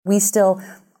We still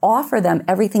offer them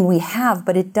everything we have,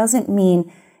 but it doesn't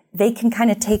mean they can kind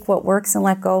of take what works and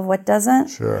let go of what doesn't.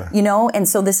 Sure. And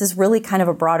so this is really kind of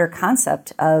a broader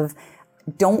concept of,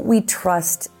 don't we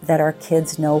trust that our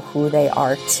kids know who they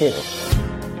are too?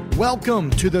 Welcome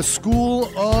to the School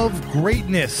of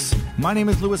Greatness. My name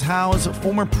is Lewis Howes,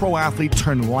 former pro athlete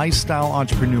turned lifestyle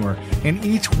entrepreneur. And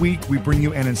each week we bring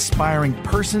you an inspiring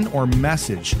person or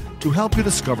message to help you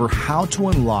discover how to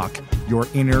unlock your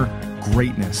inner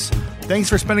greatness. Thanks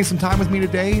for spending some time with me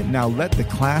today. Now let the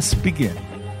class begin.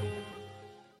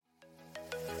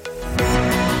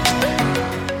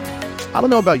 I don't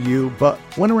know about you, but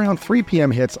when around 3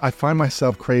 p.m. hits, I find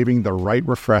myself craving the right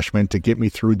refreshment to get me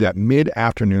through that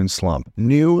mid-afternoon slump.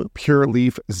 New Pure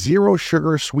Leaf Zero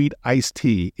Sugar Sweet Iced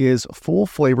Tea is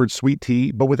full-flavored sweet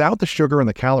tea, but without the sugar and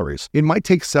the calories. It might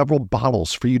take several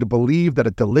bottles for you to believe that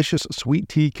a delicious sweet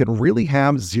tea can really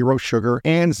have zero sugar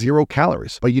and 0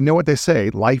 calories. But you know what they say,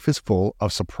 life is full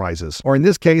of surprises. Or in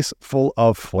this case, full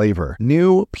of flavor.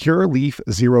 New Pure Leaf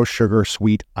Zero Sugar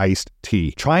Sweet Iced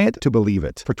Tea. Try it to believe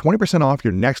it. For 20% off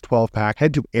your next 12-pack,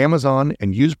 head to Amazon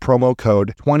and use promo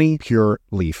code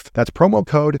 20PureLeaf. That's promo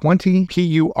code 20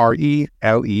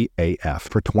 PURELEAF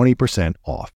for 20%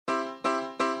 off.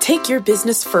 Take your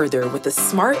business further with the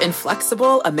smart and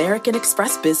flexible American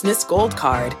Express Business Gold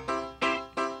Card.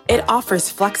 It offers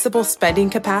flexible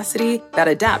spending capacity that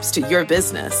adapts to your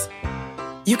business.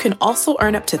 You can also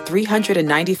earn up to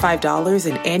 $395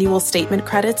 in annual statement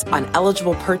credits on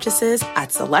eligible purchases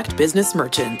at select business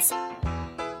merchants.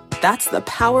 That's the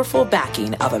powerful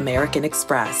backing of American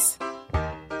Express.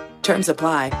 Terms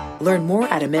apply. Learn more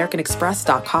at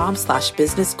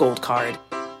americanexpress.com/business gold card.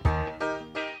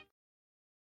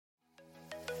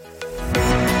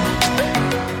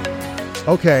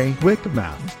 Okay, quick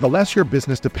math. The less your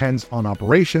business depends on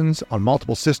operations, on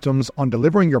multiple systems, on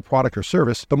delivering your product or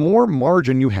service, the more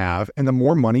margin you have and the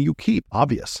more money you keep.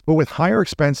 Obvious. But with higher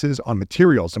expenses on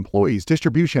materials, employees,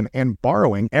 distribution, and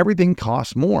borrowing, everything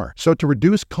costs more. So to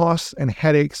reduce costs and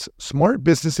headaches, smart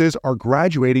businesses are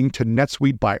graduating to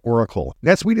NetSuite by Oracle.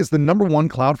 NetSuite is the #1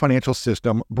 cloud financial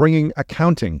system, bringing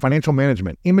accounting, financial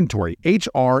management, inventory,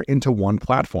 HR into one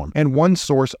platform and one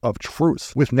source of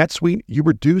truth. With NetSuite, you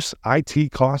reduce IT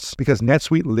costs because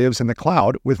NetSuite lives in the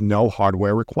cloud with no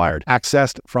hardware required,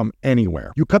 accessed from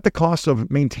anywhere. You cut the cost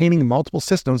of maintaining multiple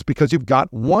systems because you've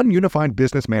got one unified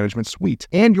business management suite,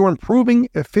 and you're improving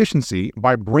efficiency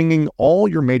by bringing all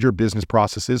your major business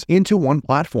processes into one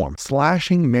platform,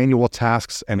 slashing manual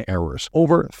tasks and errors.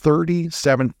 Over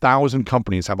 37,000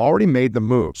 companies have already made the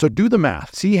move. So do the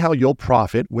math. See how you'll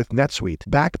profit with NetSuite.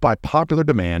 Backed by popular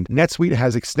demand, NetSuite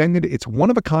has extended its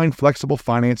one-of-a-kind flexible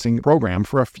financing program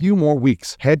for a few more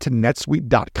weeks. Head to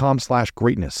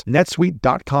netsuite.com/greatness.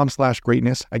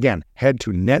 netsuite.com/greatness. Again, head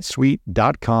to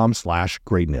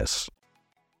netsuite.com/greatness.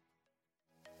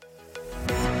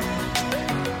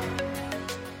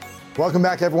 Welcome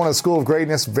back, everyone, to School of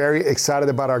Greatness. Very excited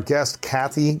about our guest,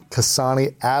 Cathy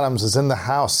Cassani Adams is in the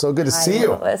house. So good to see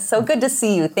you. It's so good to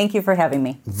see you. Thank you for having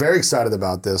me. Very excited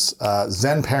about this.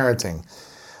 Zen parenting.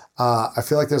 I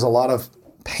feel like there's a lot of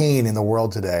pain in the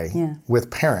world today with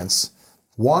parents.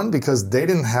 One, because they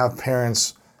didn't have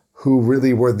parents who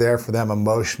really were there for them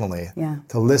emotionally,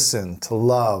 to listen, to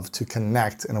love, to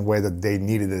connect in a way that they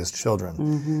needed as children.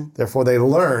 Mm-hmm. Therefore, they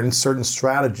learned certain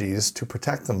strategies to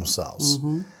protect themselves.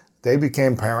 Mm-hmm. They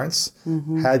became parents,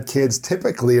 had kids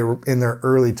typically in their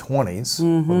early 20s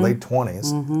or late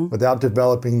 20s without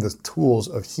developing the tools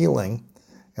of healing,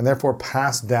 and therefore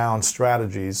passed down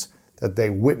strategies that they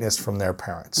witnessed from their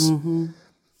parents. Mm-hmm.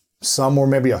 Some were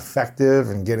maybe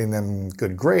effective in getting them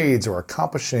good grades or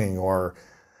accomplishing or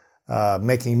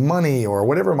making money or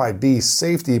whatever it might be,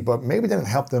 safety, but maybe didn't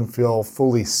help them feel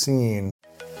fully seen.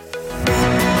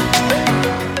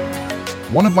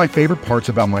 One of my favorite parts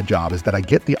about my job is that I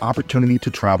get the opportunity to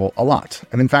travel a lot.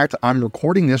 And in fact, I'm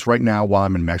recording this right now while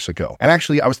I'm in Mexico. And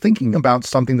actually, I was thinking about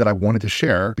something that I wanted to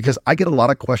share because I get a lot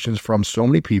of questions from so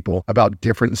many people about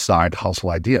different side hustle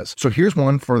ideas. So here's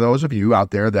one for those of you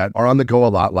out there that are on the go a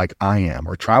lot like I am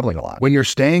or traveling a lot. When you're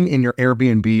staying in your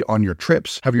Airbnb on your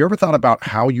trips, have you ever thought about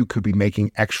how you could be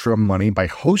making extra money by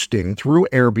hosting through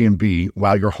Airbnb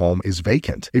while your home is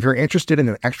vacant? If you're interested in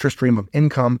an extra stream of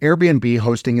income, Airbnb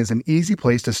hosting is an easy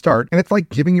place to start, and it's like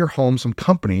giving your home some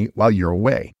company while you're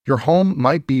away. Your home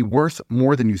might be worth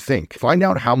more than you think. Find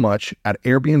out how much at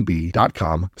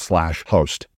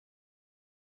airbnb.com/host.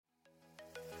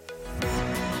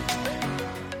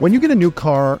 When you get a new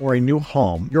car or a new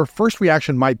home, your first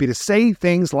reaction might be to say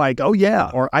things like, oh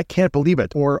yeah, or I can't believe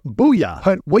it, or booyah.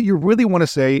 But what you really want to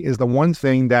say is the one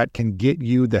thing that can get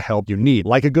you the help you need.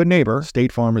 Like a good neighbor,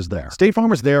 State Farm is there. State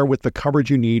Farm is there with the coverage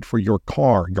you need for your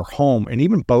car, your home, and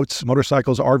even boats,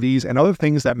 motorcycles, RVs, and other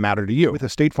things that matter to you. With a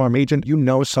State Farm agent, you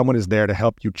know someone is there to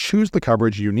help you choose the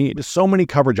coverage you need. With so many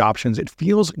coverage options, it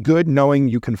feels good knowing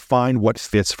you can find what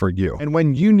fits for you. And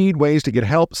when you need ways to get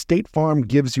help, State Farm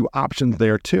gives you options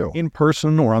there too. In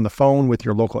person or on the phone with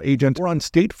your local agent or on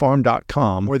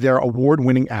statefarm.com, where their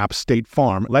award-winning app State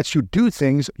Farm lets you do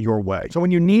things your way. So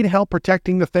when you need help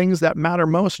protecting the things that matter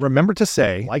most, remember to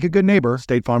say, like a good neighbor,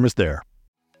 State Farm is there.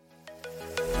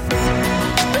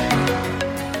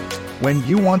 When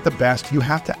you want the best, you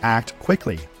have to act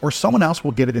quickly, or someone else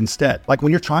will get it instead. Like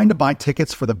when you're trying to buy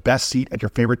tickets for the best seat at your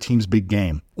favorite team's big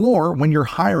game. Or when you're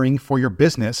hiring for your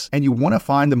business and you want to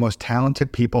find the most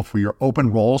talented people for your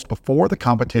open roles before the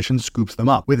competition scoops them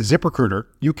up. With ZipRecruiter,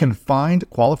 you can find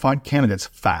qualified candidates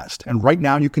fast. And right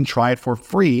now you can try it for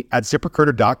free at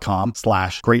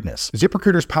ZipRecruiter.com/greatness.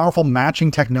 ZipRecruiter's powerful matching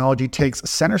technology takes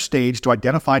center stage to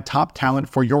identify top talent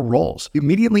for your roles.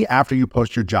 Immediately after you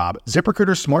post your job,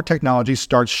 ZipRecruiter's smart technology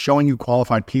starts showing you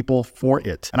qualified people for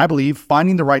it. And I believe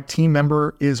finding the right team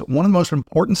member is one of the most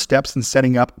important steps in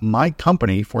setting up my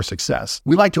company for success.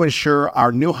 We like to ensure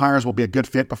our new hires will be a good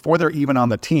fit before they're even on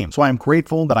the team. So I am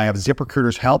grateful that I have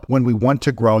ZipRecruiter's help when we want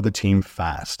to grow the team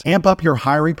fast. Amp up your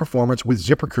hiring performance with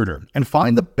ZipRecruiter and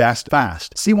find the best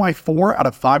fast. See why 4 out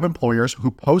of 5 employers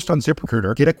who post on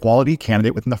ZipRecruiter get a quality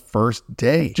candidate within the first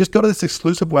day. Just go to this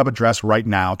exclusive web address right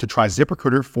now to try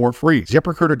ZipRecruiter for free.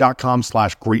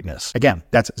 ZipRecruiter.com/greatness. Again,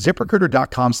 that's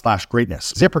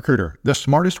ZipRecruiter.com/greatness. ZipRecruiter, the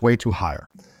smartest way to hire.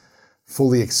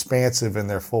 Fully expansive in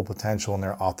their full potential and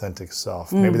their authentic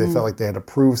self. Maybe they felt like they had to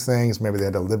prove things. Maybe they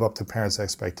had to live up to parents'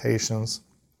 expectations.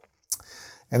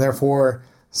 And therefore,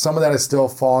 some of that is still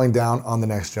falling down on the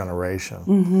next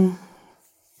generation.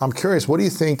 I'm curious, what do you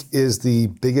think is the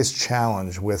biggest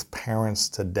challenge with parents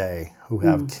today who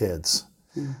have kids?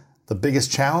 The biggest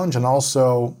challenge, and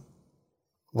also,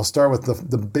 we'll start with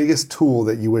the biggest tool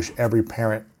that you wish every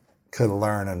parent could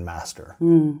learn and master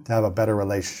to have a better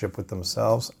relationship with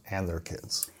themselves and their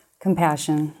kids.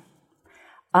 Compassion.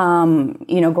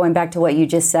 Going back to what you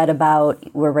just said about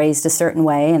we're raised a certain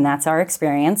way and that's our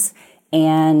experience.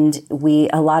 And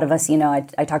a lot of us, I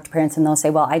talk to parents and they'll say,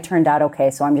 well, I turned out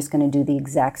okay, so I'm just going to do the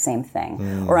exact same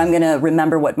thing. Or I'm going to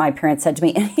remember what my parents said to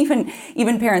me. And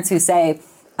even parents who say,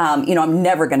 I'm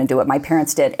never going to do what my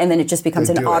parents did. And then it just becomes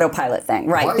an autopilot thing,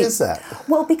 right? Why is that?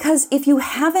 Well, because if you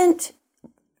haven't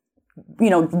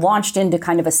launched into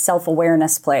kind of a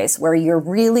self-awareness place where you're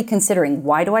really considering,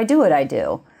 why do I do what I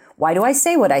do? Why do I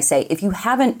say what I say? If you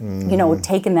haven't,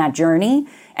 taken that journey,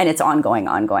 and it's ongoing,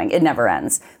 it never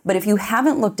ends. But if you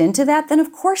haven't looked into that, then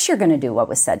of course you're going to do what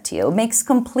was said to you. It makes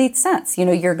complete sense.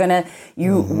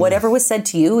 Whatever was said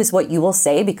to you is what you will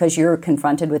say because you're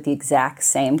confronted with the exact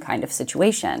same kind of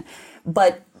situation.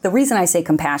 But the reason I say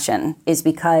compassion is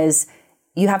because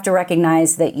you have to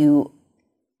recognize that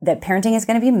parenting is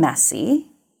going to be messy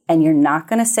and you're not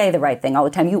going to say the right thing all the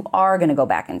time. You are going to go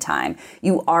back in time.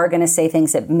 You are going to say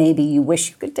things that maybe you wish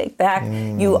you could take back.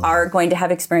 You are going to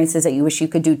have experiences that you wish you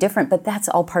could do different, but that's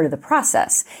all part of the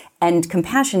process. And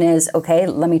compassion is, okay,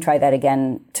 let me try that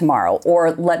again tomorrow.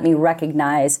 Or let me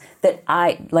recognize that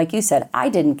like you said, I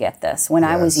didn't get this when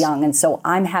I was young. And so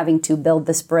I'm having to build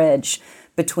this bridge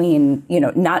between,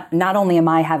 not only am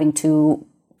I having to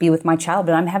be with my child,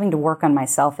 but I'm having to work on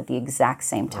myself at the exact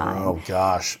same time. Oh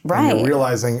gosh. Right. And you're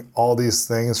realizing all these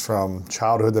things from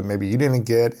childhood that maybe you didn't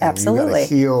get and Absolutely. you got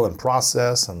to heal and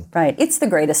process. Right. It's the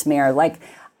greatest mirror. Like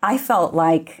I felt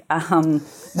like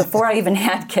before I even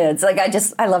had kids,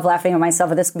 I love laughing at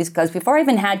myself at this because before I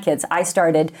even had kids, I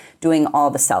started doing all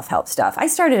the self-help stuff. I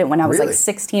started it when I was like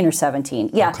 16 or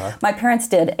 17. Yeah. Okay. My parents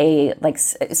did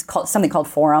something called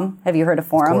Forum. Have you heard of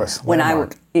Forum? Of course.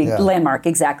 Landmark. Landmark,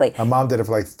 exactly. My mom did it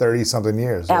for like 30-something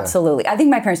years. Absolutely. I think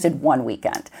my parents did one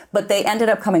weekend, but they ended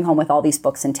up coming home with all these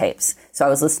books and tapes. So I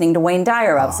was listening to Wayne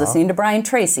Dyer, I was listening to Brian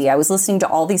Tracy, I was listening to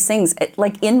all these things,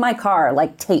 like in my car,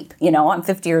 like tape, I'm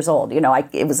 50 years old,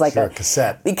 it was like a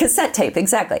cassette tape,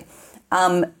 exactly.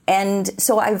 And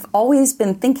so I've always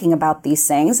been thinking about these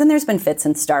things, and there's been fits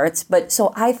and starts, but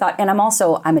so I thought, and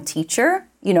I'm a teacher,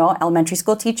 elementary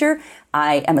school teacher.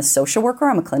 I am a social worker.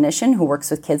 I'm a clinician who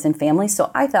works with kids and families.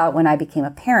 So I thought when I became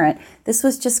a parent, this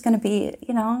was just going to be,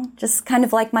 just kind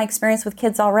of like my experience with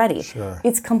kids already. Sure.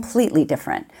 It's completely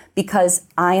different because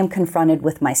I am confronted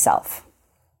with myself.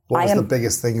 What was the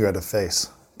biggest thing you had to face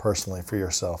personally for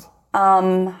yourself?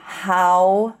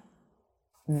 How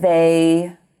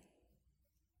they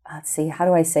let's see, how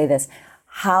do I say this?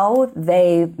 How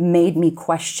they made me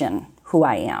question who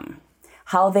I am.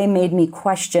 How they made me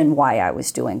question why I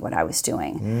was doing what I was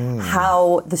doing.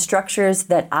 How the structures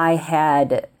that I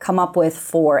had come up with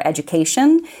for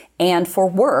education and for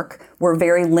work were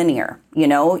very linear. You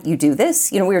know, you do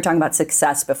this, you know, we were talking about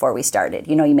success before we started.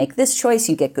 You know, you make this choice,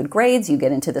 you get good grades, you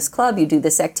get into this club, you do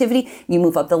this activity, you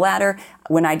move up the ladder.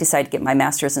 When I decided to get my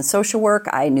master's in social work,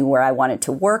 I knew where I wanted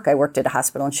to work. I worked at a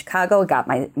hospital in Chicago, got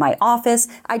my office.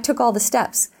 I took all the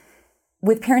steps.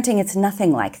 With parenting, it's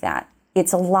nothing like that.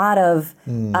 It's a lot of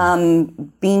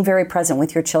being very present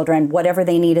with your children, whatever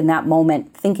they need in that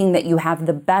moment, thinking that you have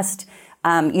the best,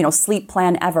 sleep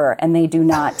plan ever, and they do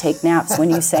not take naps when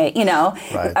you say,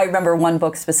 Right. I remember one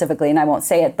book specifically, and I won't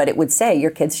say it, but it would say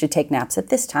your kids should take naps at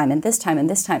this time and this time and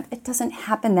this time. It doesn't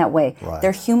happen that way. Right.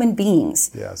 They're human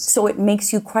beings. Yes. So it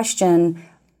makes you question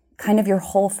kind of your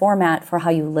whole format for how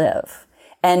you live.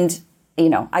 And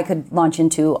I could launch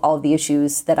into all the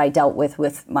issues that I dealt with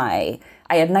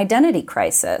I had an identity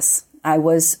crisis. I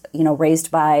was,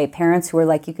 raised by parents who were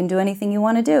like, you can do anything you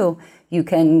want to do. You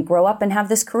can grow up and have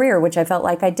this career, which I felt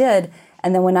like I did.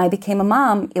 And then when I became a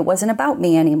mom, it wasn't about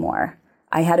me anymore.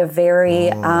 I had a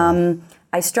very,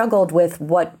 I struggled with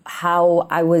how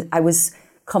I was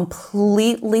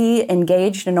completely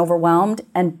engaged and overwhelmed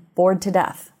and bored to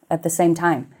death at the same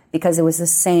time. Because it was the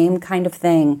same kind of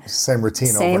thing. Same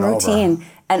routine over and over.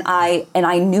 And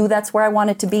I knew that's where I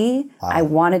wanted to be. Wow. I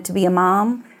wanted to be a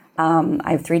mom.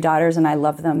 I have 3 daughters and I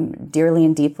love them dearly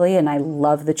and deeply, and I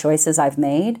love the choices I've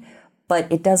made.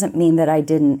 But it doesn't mean that I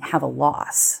didn't have a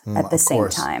loss at the same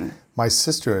time. My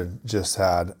sister just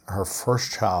had her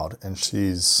first child, and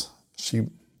she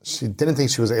didn't think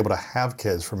she was able to have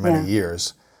kids for many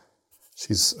years.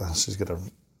 She's gonna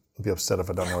be upset if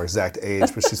I don't know her exact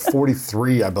age, but she's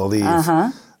 43, I believe.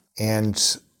 And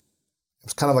it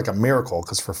was kind of like a miracle,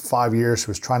 because for 5 years she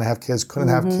was trying to have kids, couldn't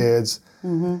have kids.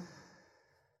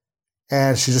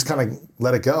 And she just kind of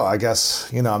let it go. I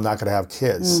guess, I'm not going to have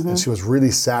kids. And she was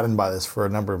really saddened by this for a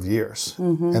number of years.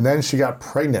 And then she got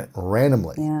pregnant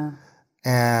randomly. Yeah.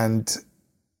 And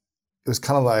it was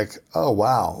kind of like, oh,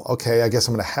 wow, okay, I guess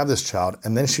I'm going to have this child.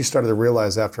 And then she started to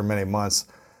realize after many months,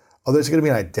 there's going to be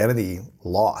an identity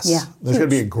loss. Yeah, there's going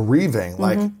to be a grieving.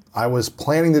 Like, I was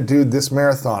planning to do this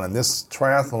marathon and this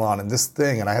triathlon and this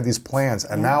thing, and I had these plans,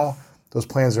 and now those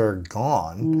plans are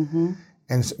gone.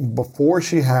 And before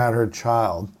she had her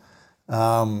child,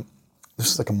 this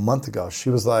was like a month ago, she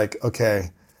was like,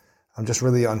 okay, I'm just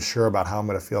really unsure about how I'm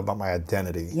going to feel about my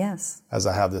identity as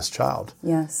I have this child.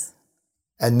 Yes.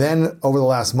 And then over the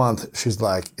last month, she's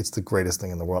like, it's the greatest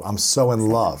thing in the world. I'm so in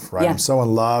love, right? I'm so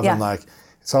in love, and like,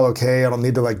 it's all okay. I don't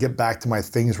need to get back to my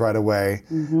things right away.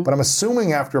 But I'm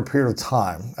assuming after a period of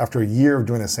time, after a year of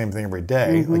doing the same thing every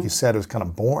day, like you said, it was kind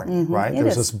of boring, right? There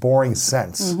was this boring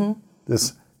sense,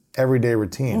 this everyday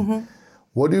routine.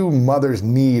 What do mothers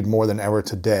need more than ever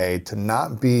today to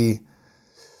not be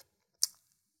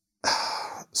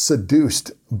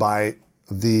seduced by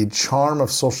the charm of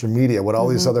social media, what all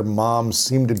these other moms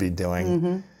seem to be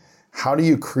doing? How do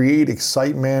you create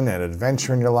excitement and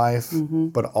adventure in your life,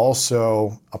 but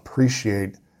also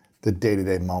appreciate the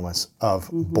day-to-day moments of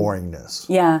boringness?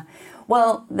 Yeah.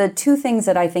 Well, the two things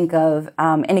that I think of,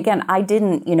 and again, I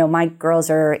didn't, my girls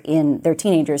they're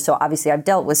teenagers, so obviously I've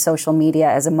dealt with social media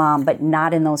as a mom, but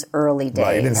not in those early days.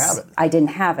 Right, you didn't have it. I didn't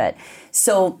have it.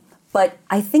 So, but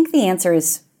I think the answer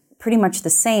is pretty much the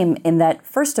same in that,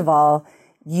 first of all,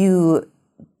 you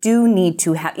do need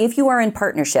to have, if you are in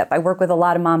partnership, I work with a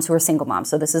lot of moms who are single moms,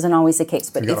 so this isn't always the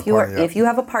case, but if you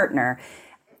have a partner,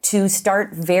 to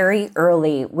start very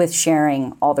early with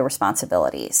sharing all the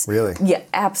responsibilities. Really? Yeah,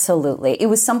 absolutely. It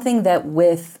was something that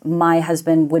with my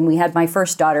husband, when we had my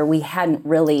first daughter, we hadn't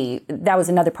really, that was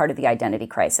another part of the identity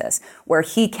crisis, where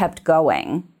he kept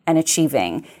going and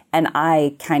achieving, and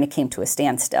I kind of came to a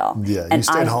standstill. Yeah, and you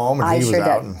stayed home and he was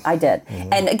out. I did.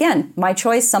 And again, my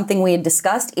choice, something we had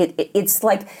discussed, it's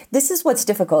like, this is what's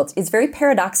difficult. It's very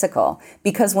paradoxical,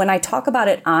 because when I talk about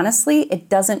it honestly, it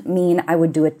doesn't mean I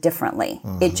would do it differently.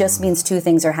 It just means two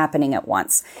things are happening at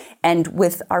once. And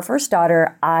with our first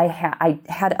daughter, I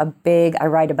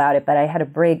write about it, but I had a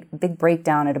big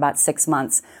breakdown at about 6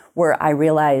 months, where I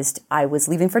realized I was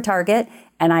leaving for Target,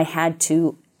 and I had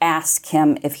to ask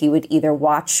him if he would either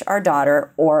watch our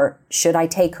daughter or should I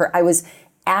take her. I was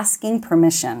asking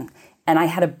permission, and I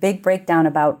had a big breakdown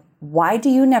about, why do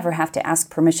you never have to ask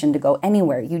permission to go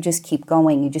anywhere? You just keep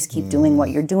going. You just keep doing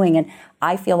what you're doing. And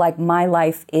I feel like my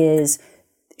life is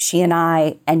she and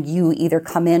I, and you either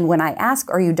come in when I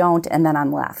ask or you don't, and then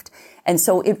I'm left. And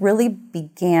so it really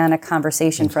began a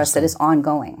conversation for us that is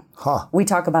ongoing. We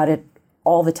talk about it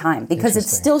all the time because it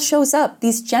still shows up.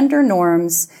 These gender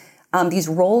norms, these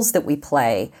roles that we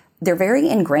play, they're very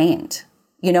ingrained.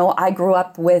 You know, I grew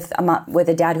up with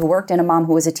a dad who worked and a mom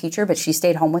who was a teacher, but she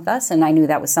stayed home with us, and I knew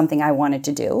that was something I wanted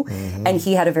to do. And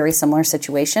he had a very similar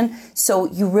situation.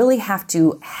 So you really have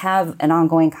to have an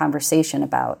ongoing conversation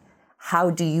about how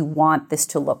do you want this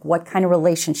to look? What kind of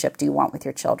relationship do you want with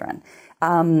your children?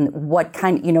 What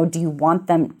kind, you know, do you want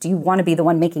to be the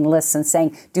one making lists and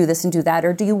saying, do this and do that?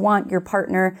 Or do you want your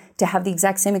partner to have the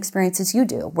exact same experience as you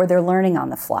do, where they're learning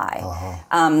on the fly?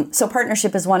 So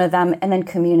partnership is one of them. And then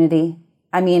community.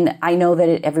 I mean, I know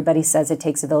that everybody says it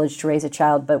takes a village to raise a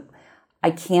child, but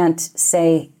I can't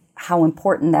say how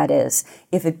important that is.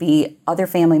 If it be other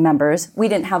family members, we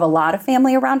didn't have a lot of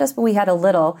family around us, but we had a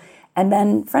little. And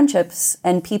then friendships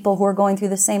and people who are going through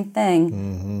the same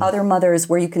thing. Other mothers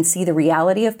where you can see the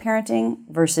reality of parenting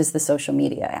versus the social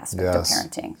media aspect of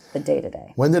parenting, the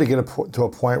day-to-day. When did it get to a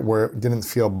point where it didn't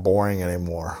feel boring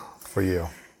anymore for you?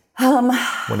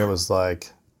 When it was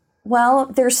like... Well,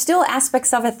 there's still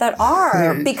aspects of it that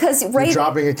are, because you're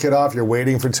dropping a kid off, you're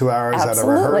waiting for 2 hours at a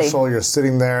rehearsal, you're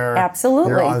sitting there.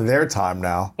 Absolutely. You're on their time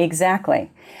now.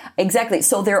 Exactly.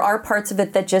 So there are parts of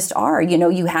it that just are, you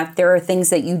know, there are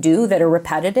things that you do that are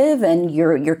repetitive and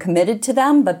you're committed to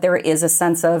them, but there is a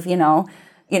sense of, you know,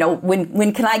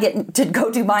 when can I get to go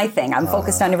do my thing? I'm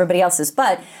focused on everybody else's.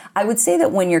 But I would say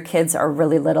that when your kids are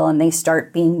really little and they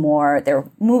start being they're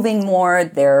moving more,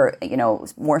 they're, you know,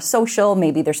 more social,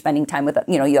 maybe they're spending time with,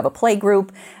 you know, you have a play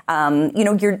group, you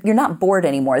know, you're not bored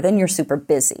anymore. Then you're super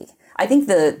busy. I think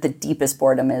the deepest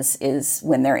boredom is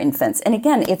when they're infants. And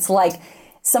again, it's like,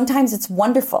 sometimes it's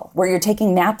wonderful where you're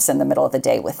taking naps in the middle of the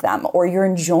day with them or you're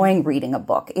enjoying reading a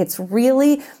book. It's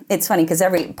funny because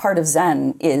every part of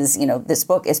Zen is, you know, this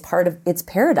book is part of its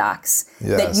paradox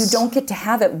that you don't get to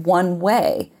have it one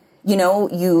way. You know,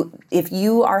 if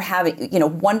you are having, you know,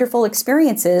 wonderful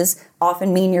experiences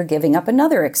often mean you're giving up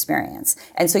another experience.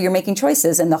 And so you're making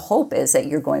choices. And the hope is that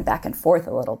you're going back and forth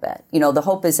a little bit. You know, the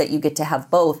hope is that you get to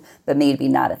have both, but maybe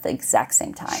not at the exact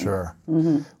same time. Sure.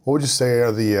 What would you say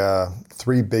are the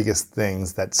 3 biggest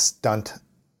things that stunt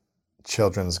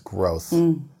children's growth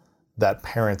that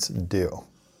parents do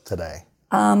today?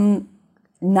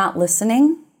 Not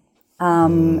listening.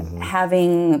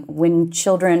 Having, when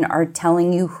children are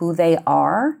telling you who they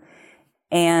are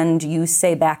and you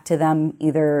say back to them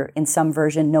either in some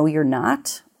version, no, you're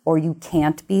not, or you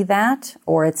can't be that,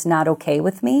 or it's not okay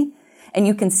with me. And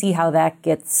you can see how that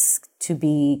gets to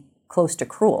be close to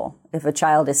cruel. If a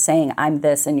child is saying, I'm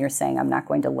this, and you're saying, I'm not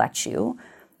going to let you,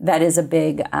 that is a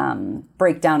big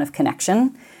breakdown of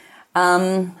connection.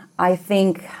 I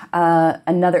think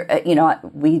another,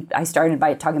 I started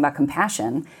by talking about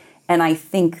compassion. And I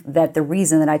think that the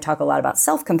reason that I talk a lot about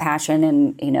self-compassion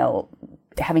and, you know,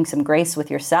 having some grace with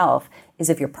yourself is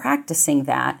if you're practicing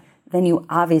that, then you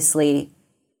obviously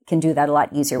can do that a lot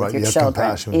easier with your children.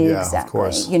 Compassion. Exactly. Yeah, of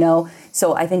course. You know,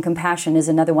 so I think compassion is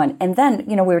another one. And then,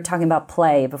 you know, we were talking about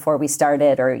play before we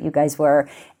started, or you guys were,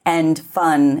 and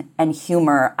fun and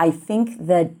humor. I think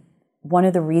that one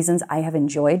of the reasons I have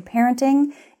enjoyed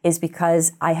parenting is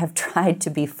because I have tried to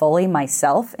be fully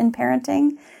myself in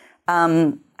parenting.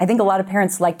 I think a lot of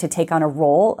parents like to take on a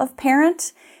role of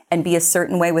parent and be a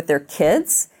certain way with their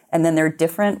kids, and then they're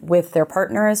different with their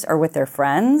partners or with their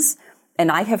friends.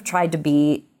 And I have tried to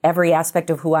be every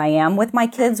aspect of who I am with my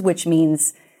kids, which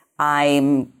means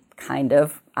I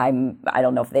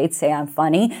don't know if they'd say I'm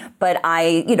funny, but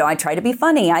I try to be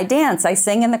funny. I dance, I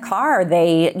sing in the car.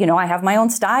 I have my own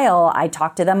style. I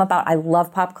talk to them I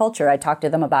love pop culture. I talk to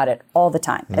them about it all the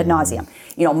time, ad nauseum.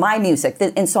 You know, my music.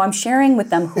 And so I'm sharing with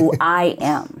them who I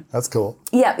am. That's cool.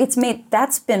 Yeah,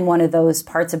 that's been one of those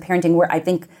parts of parenting where I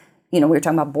think, you know, we were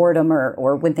talking about boredom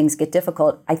or when things get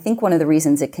difficult. I think one of the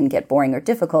reasons it can get boring or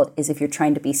difficult is if you're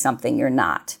trying to be something you're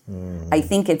not. I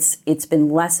think it's been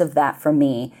less of that for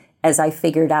me as I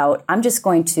figured out I'm just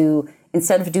going to,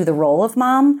 instead of do the role of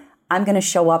mom, I'm going to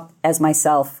show up as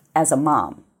myself as a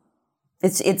mom.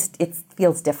 It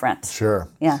feels different. Sure.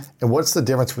 Yeah. And what's the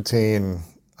difference between,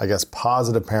 I guess,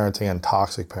 positive parenting and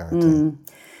toxic parenting?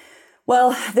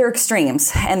 Well, they're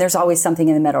extremes, and there's always something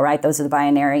in the middle, right? Those are the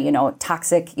binary, you know,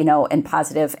 toxic, you know, and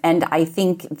positive. And I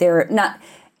think they're not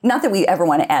that we ever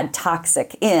want to add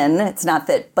toxic in. It's not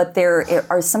that, but there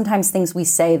are sometimes things we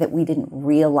say that we didn't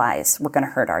realize were going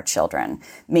to hurt our children.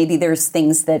 Maybe there's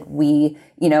things that we,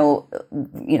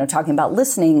 talking about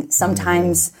listening,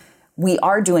 sometimes we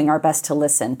are doing our best to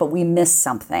listen, but we miss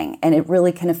something, and it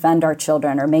really can offend our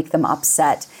children or make them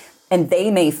upset. And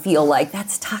they may feel like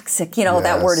that's toxic. You know,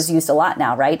 that word is used a lot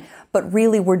now, right? but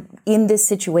really we're in this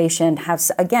situation, have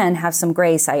some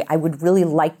grace. I would really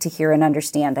like to hear and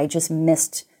understand. I just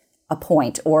missed a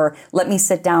point, or let me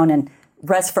sit down and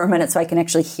rest for a minute so I can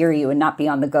actually hear you and not be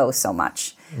on the go so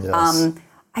much. Yes.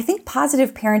 I think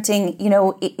positive parenting,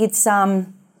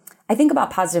 I think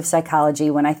about positive psychology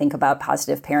when I think about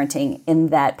positive parenting, in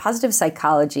that positive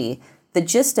psychology, the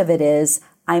gist of it is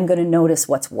I'm going to notice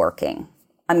what's working.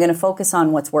 I'm going to focus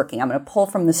on what's working. I'm going to pull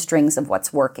from the strings of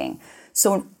what's working.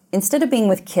 So instead of being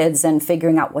with kids and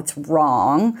figuring out what's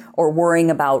wrong or worrying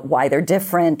about why they're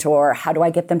different or how do I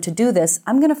get them to do this,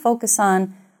 I'm going to focus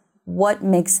on what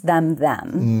makes them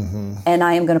them. Mm-hmm. And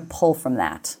I am going to pull from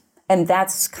that. And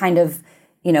that's kind of,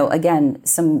 again,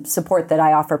 some support that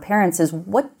I offer parents is,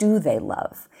 what do they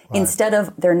love? Right. Instead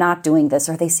of they're not doing this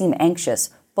or they seem anxious,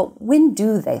 but when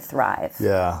do they thrive?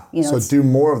 Yeah. So do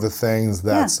more of the things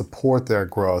that support their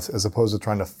growth as opposed to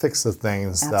trying to fix the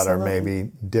things that are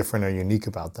maybe different or unique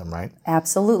about them, right?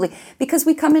 Absolutely. Because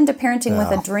we come into parenting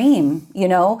with a dream,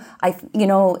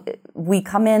 we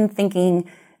come in thinking,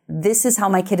 this is how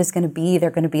my kid is going to be.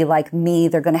 They're going to be like me.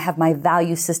 They're going to have my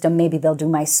value system. Maybe they'll do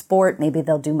my sport. Maybe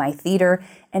they'll do my theater.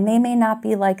 And they may not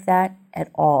be like that at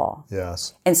all.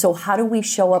 Yes. And so how do we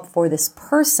show up for this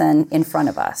person in front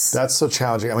of us? That's so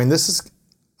challenging. I mean, this is,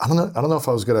 I don't know if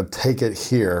I was going to take it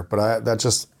here, but that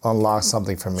just unlocked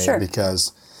something for me. Sure.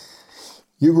 Because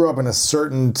you grew up in a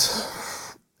certain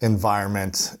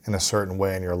environment in a certain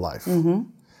way in your life. Mm-hmm.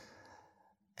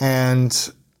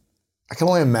 And I can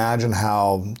only imagine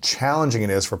how challenging it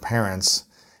is for parents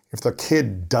if their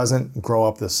kid doesn't grow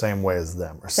up the same way as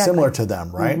them or similar to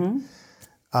them, right?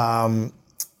 Mm-hmm.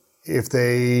 If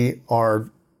they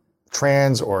are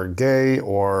trans or gay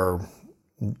or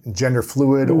gender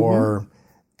fluid mm-hmm. or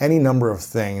any number of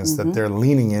things mm-hmm. that they're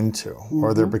leaning into mm-hmm.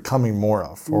 or they're becoming more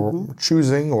of or mm-hmm.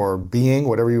 choosing or being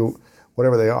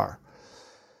whatever they are.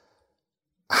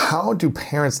 How do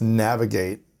parents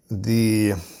navigate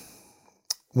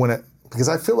because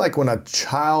I feel like when a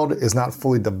child is not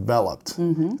fully developed,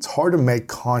 mm-hmm. it's hard to make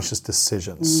conscious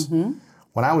decisions. Mm-hmm.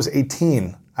 When I was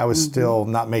 18, I was mm-hmm. still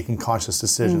not making conscious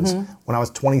decisions. Mm-hmm. When I was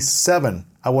 27,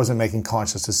 I wasn't making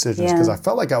conscious decisions because I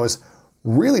felt like I was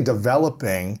really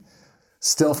developing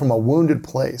still from a wounded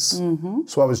place. Mm-hmm.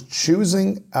 So I was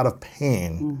choosing out of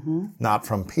pain, mm-hmm. not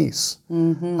from peace.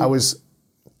 Mm-hmm. I was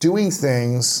doing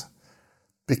things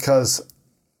because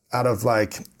out of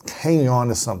hanging on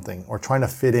to something or trying to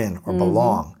fit in or mm-hmm.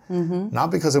 belong, mm-hmm. not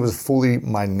because it was fully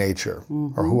my nature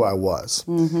mm-hmm. or who I was.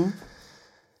 Mm-hmm.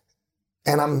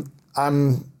 And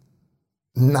I'm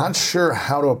not sure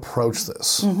how to approach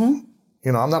this.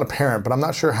 Mm-hmm. I'm not a parent, but I'm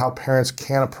not sure how parents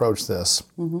can approach this.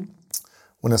 Mm-hmm.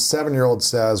 When a 7-year-old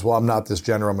says, well, I'm not this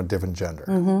gender, I'm a different gender.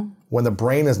 Mm-hmm. When the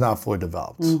brain is not fully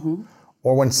developed. Mm-hmm.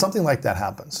 Or when something like that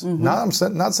happens. Mm-hmm.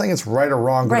 I'm not saying it's right or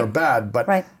wrong, good or bad,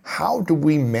 but how do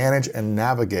we manage and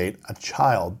navigate a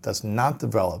child that's not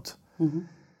developed, mm-hmm.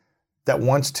 that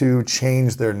wants to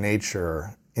change their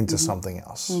nature into mm-hmm. something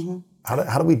else? Mm-hmm.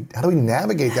 How do we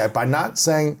navigate that by not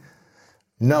saying,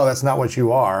 no, that's not what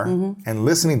you are, mm-hmm. and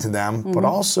listening to them, mm-hmm. but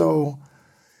also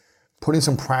putting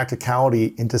some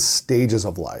practicality into stages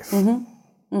of life?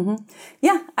 Mm-hmm. Mm-hmm.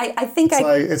 Yeah, I think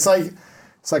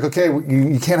It's like, okay,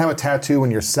 you can't have a tattoo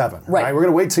when you're 7, right? We're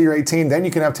going to wait till you're 18, then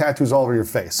you can have tattoos all over your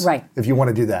face, right? If you want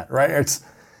to do that, right? It's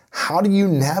how do you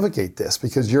navigate this?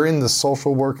 Because you're in the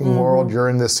social working mm-hmm. world, you're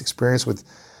in this experience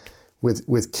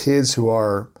with kids who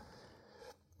are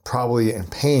probably in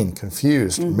pain,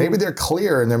 confused. Mm-hmm. Maybe they're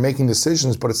clear and they're making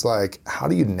decisions, but it's like, how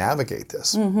do you navigate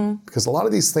this? Mm-hmm. Because a lot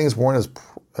of these things weren't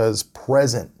as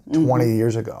present 20 mm-hmm.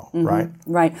 years ago, mm-hmm. right?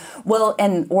 Right. Well,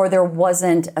 or there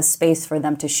wasn't a space for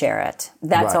them to share it.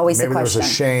 That's always the question. Maybe there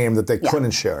was a shame that they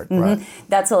couldn't share it, mm-hmm. right?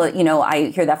 That's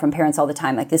I hear that from parents all the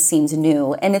time, like, this seems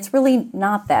new. And it's really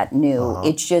not that new. Uh-huh.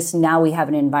 It's just now we have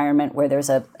an environment where there's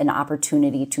an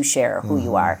opportunity to share who mm-hmm.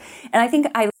 you are. And I think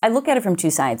I look at it from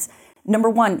two sides.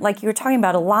 Number one, like you were talking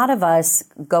about, a lot of us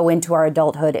go into our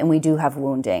adulthood and we do have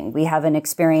wounding. We have an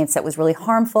experience that was really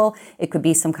harmful. It could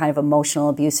be some kind of emotional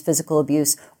abuse, physical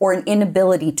abuse, or an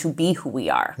inability to be who we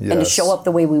are and to show up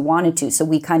the way we wanted to. So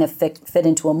we kind of fit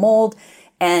into a mold.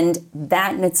 And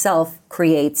that in itself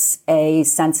creates a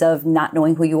sense of not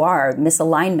knowing who you are,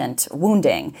 misalignment,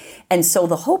 wounding. And so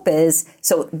the hope is,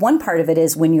 one part of it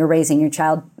is when you're raising your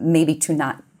child, maybe to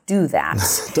not do that.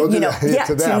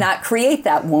 To not create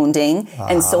that wounding.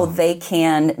 And so they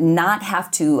can not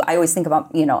have to, I always think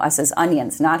about, us as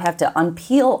onions, not have to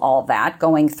unpeel all that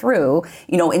going through,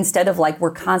 instead of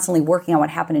we're constantly working on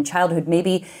what happened in childhood.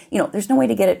 Maybe, there's no way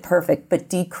to get it perfect, but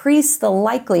decrease the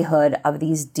likelihood of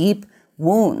these deep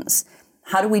wounds.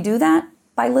 How do we do that?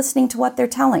 by listening to what they're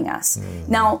telling us.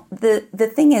 Now,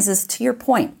 the thing is to your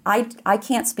point, I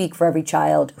can't speak for every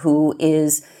child who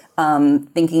is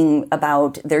thinking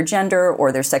about their gender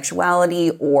or their sexuality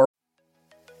or.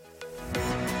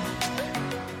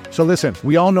 So listen,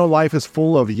 we all know life is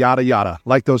full of yada yada,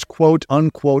 like those quote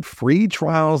unquote free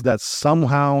trials that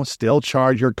somehow still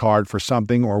charge your card for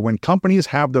something, or when companies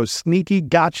have those sneaky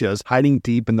gotchas hiding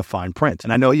deep in the fine print.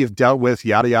 And I know you've dealt with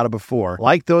yada yada before,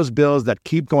 like those bills that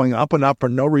keep going up and up for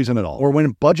no reason at all, or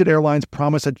when budget airlines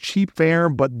promise a cheap fare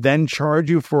but then charge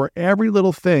you for every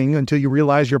little thing until you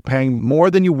realize you're paying more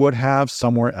than you would have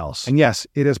somewhere else. And yes,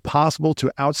 it is possible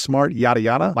to outsmart yada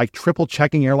yada, like triple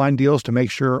checking airline deals to make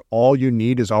sure all you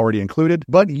need is already included,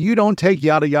 but you don't take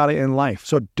yada yada in life.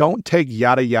 So don't take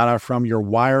yada yada from your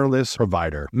wireless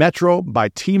provider. Metro by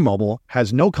T-Mobile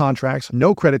has no contracts,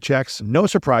 no credit checks, no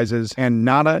surprises, and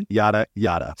nada yada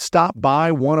yada. Stop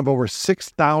by one of over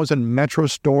 6,000 Metro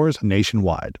stores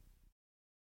nationwide.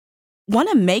 Want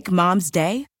to make Mom's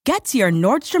day? Get to your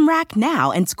Nordstrom Rack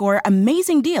now and score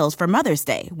amazing deals for Mother's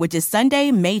Day, which is Sunday,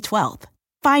 May 12th.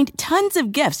 Find tons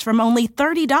of gifts from only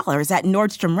 $30 at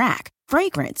Nordstrom Rack.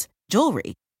 Fragrance,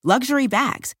 jewelry, luxury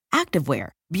bags, activewear,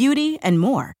 beauty, and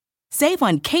more. Save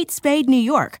on Kate Spade New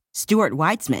York, Stuart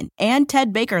Weitzman, and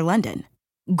Ted Baker London.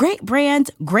 Great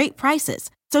brands, great prices.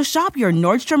 So shop your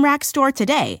Nordstrom Rack store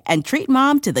today and treat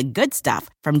Mom to the good stuff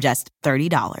from just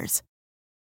 $30.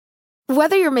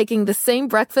 Whether you're making the same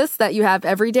breakfast that you have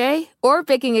every day or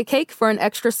baking a cake for an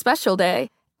extra special day,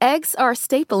 eggs are a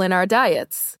staple in our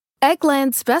diets.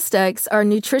 Eggland's Best Eggs are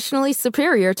nutritionally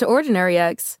superior to ordinary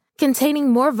eggs, containing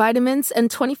more vitamins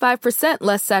and 25%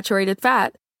 less saturated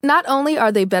fat. Not only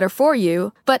are they better for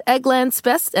you, but Eggland's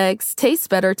Best Eggs taste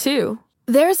better too.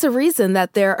 There's a reason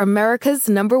that they're America's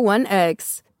 #1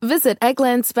 eggs. Visit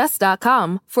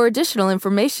egglandsbest.com for additional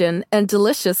information and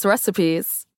delicious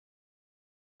recipes.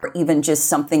 Or even just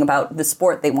something about the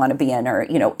sport they want to be in, or,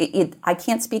 I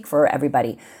can't speak for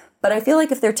everybody, but I feel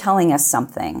like if they're telling us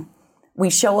something, we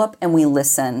show up and we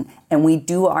listen and we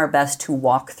do our best to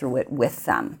walk through it with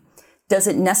them. Does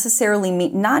it necessarily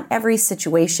mean not every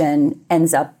situation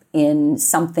ends up in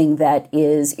something that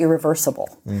is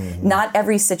irreversible? Not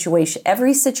every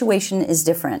situation is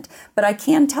different. But I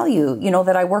can tell you,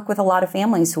 that I work with a lot of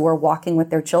families who are walking with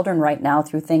their children right now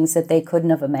through things that they couldn't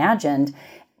have imagined.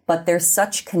 But there's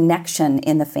such connection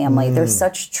in the family. There's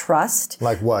such trust.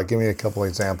 Like what? Give me a couple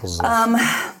examples.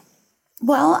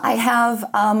 Well, I have,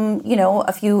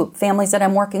 a few families that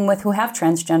I'm working with who have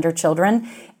transgender children,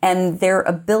 and their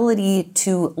ability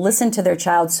to listen to their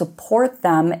child, support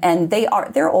them, and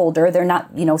they're older. They're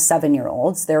not,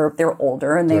 7-year-olds. They're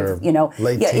older, and they're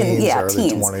late teens, early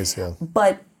 20s. Yeah.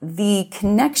 But the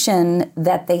connection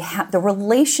that they have, the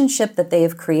relationship that they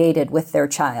have created with their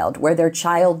child, where their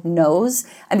child knows,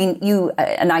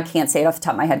 and I can't say it off the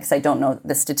top of my head because I don't know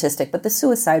the statistic, but the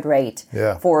suicide rate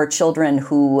for children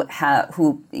who are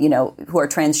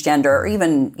transgender or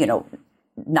even,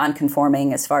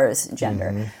 non-conforming as far as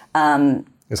gender,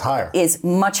 is higher. Is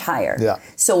much higher. Yeah.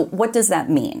 So what does that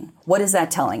mean? What is that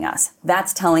telling us?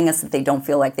 That's telling us that they don't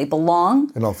feel like they belong.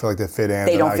 They don't feel like they fit in.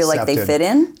 They don't feel like they fit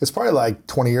in. It's probably like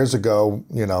 20 years ago,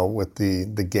 with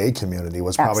the gay community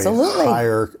was probably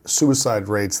higher suicide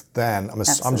rates then.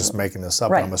 I'm just making this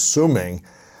up. Right. I'm assuming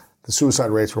the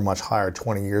suicide rates were much higher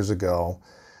 20 years ago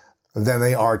than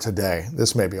they are today.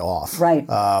 This may be off. Right.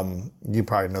 You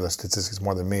probably know the statistics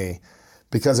more than me.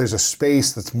 Because there's a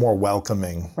space that's more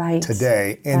welcoming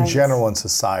today in general in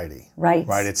society. Right.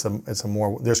 Right. It's a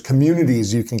more, there's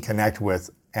communities you can connect with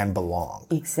and belong.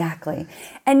 Exactly.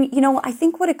 And, I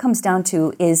think what it comes down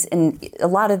to is in a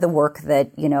lot of the work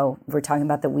that, we're talking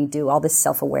about that we do, all this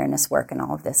self-awareness work and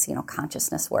all of this,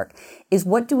 consciousness work, is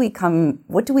what do we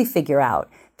figure out?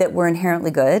 That we're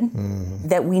inherently good,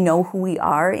 that we know who we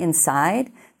are inside,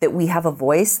 that we have a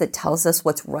voice that tells us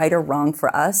what's right or wrong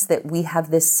for us, that we have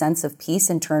this sense of peace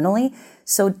internally.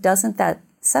 So doesn't that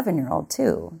 7-year-old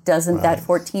too? Doesn't that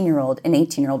 14-year-old and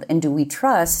 18-year-old? And do we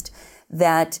trust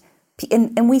that,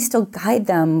 and we still guide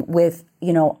them with,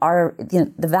 our,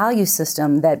 the value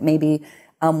system that maybe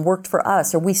worked for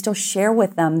us, or we still share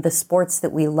with them the sports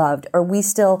that we loved, or we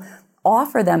still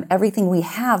offer them everything we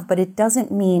have, but it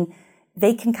doesn't mean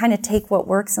they can kind of take what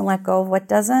works and let go of what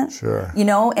doesn't. Sure.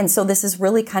 And so this is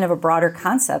really kind of a broader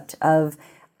concept of,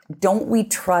 don't we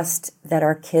trust that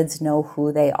our kids know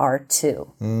who they are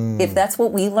too? If that's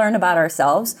what we learn about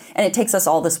ourselves, and it takes us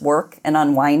all this work and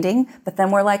unwinding, but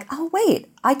then we're like, oh wait,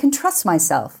 I can trust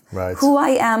myself. Right. Who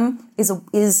I am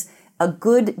is a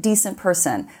good, decent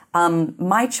person.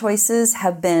 My choices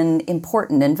have been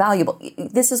important and valuable.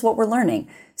 This is what we're learning.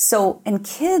 So, and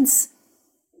kids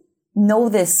know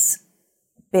this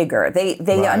bigger. They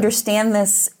Right. understand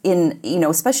this in,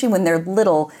 especially when they're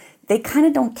little, they kind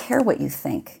of don't care what you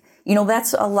think.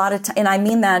 That's a lot of time. And I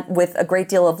mean that with a great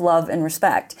deal of love and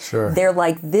respect. Sure. They're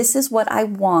like, this is what I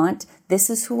want. This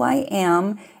is who I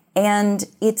am. And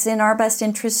it's in our best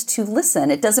interest to listen.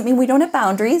 It doesn't mean we don't have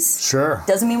boundaries. Sure.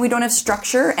 Doesn't mean we don't have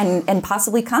structure and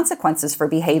possibly consequences for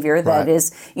behavior that Right.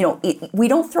 is, we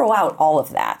don't throw out all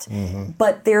of that.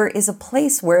 But there is a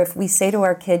place where if we say to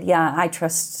our kid, yeah,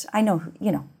 I know,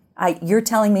 you're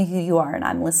telling me who you are and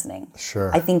I'm listening. Sure.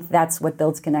 I think that's what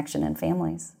builds connection in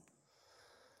families.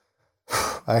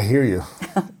 I hear you.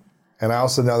 And I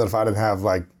also know that if I didn't have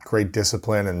like great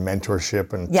discipline and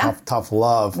mentorship and tough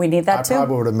love, we need that too. I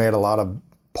probably would have made a lot of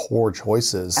poor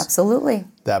choices. Absolutely.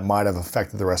 That might have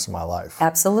affected the rest of my life.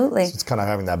 Absolutely. So it's kind of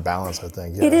having that balance, I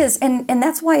think. It is. And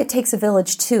that's why it takes a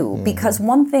village too. Because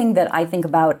one thing that I think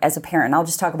about as a parent, I'll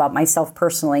just talk about myself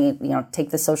personally, take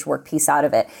the social work piece out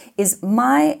of it, is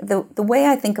the way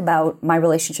I think about my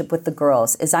relationship with the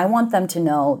girls is I want them to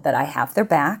know that I have their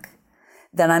back,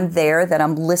 that I'm there, that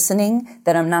I'm listening,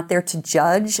 that I'm not there to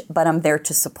judge, but I'm there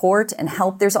to support and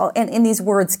help. And these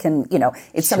words can,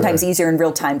 it's sometimes easier in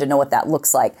real time to know what that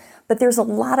looks like. But there's a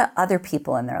lot of other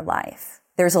people in their life.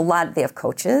 They have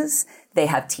coaches, they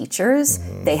have teachers,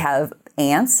 they have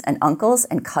aunts and uncles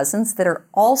and cousins that are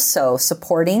also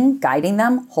supporting, guiding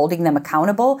them, holding them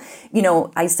accountable.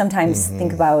 I sometimes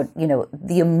think about,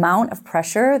 the amount of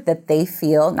pressure that they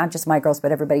feel, not just my girls,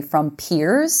 but everybody from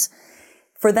peers.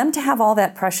 For them to have all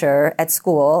that pressure at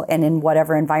school and in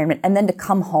whatever environment, and then to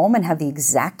come home and have the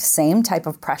exact same type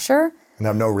of pressure. And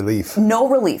have no relief. No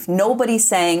relief. Nobody's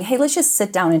saying, hey, let's just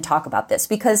sit down and talk about this.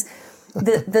 Because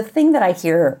the thing that I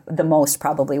hear the most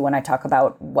probably when I talk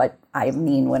about what I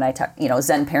mean when I talk,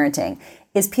 Zen parenting,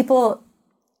 is people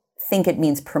think it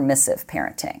means permissive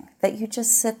parenting. That you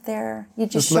just sit there, you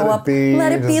just show up,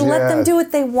 let it be, let them do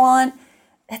what they want.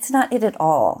 That's not it at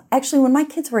all. Actually, when my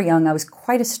kids were young, I was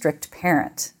quite a strict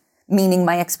parent, meaning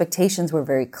my expectations were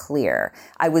very clear.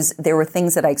 There were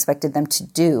things that I expected them to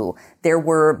do. There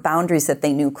were boundaries that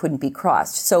they knew couldn't be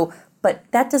crossed. But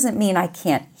that doesn't mean I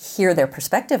can't hear their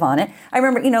perspective on it. I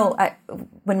remember,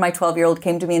 when my 12-year-old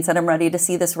came to me and said, I'm ready to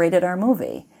see this rated R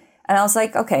movie. And I was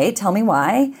like, okay, tell me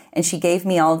why. And she gave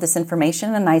me all of this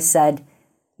information and I said,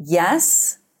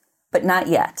 yes, but not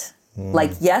yet.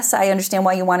 Like, yes, I understand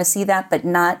why you want to see that, but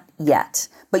not yet.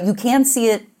 But you can see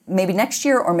it maybe next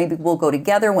year, or maybe we'll go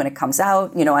together when it comes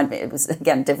out. And it was,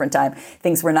 again, different time.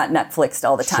 Things were not Netflixed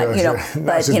all the time. Sure.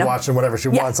 But she's watching whatever she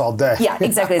wants all day. Yeah,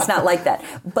 exactly. It's not like that.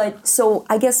 But so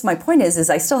I guess my point is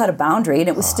I still had a boundary, and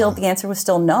it was still, the answer was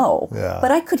still no. Yeah.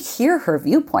 But I could hear her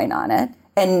viewpoint on it.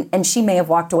 And she may have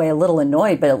walked away a little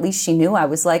annoyed, but at least she knew I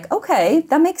was like, okay,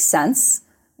 that makes sense.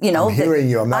 I'm hearing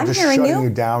you. I'm not just shutting you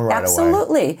down right away.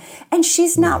 Absolutely. And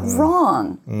she's not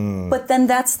wrong. But then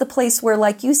that's the place where,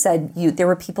 like you said, there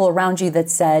were people around you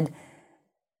that said,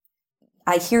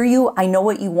 I hear you, I know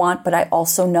what you want, but I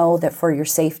also know that for your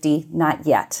safety, not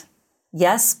yet.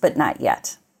 Yes, but not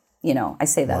yet. I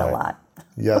say that a lot.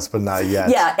 Yes, but not yet.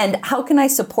 Yeah, and how can I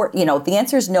support, the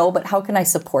answer is no, but how can I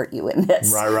support you in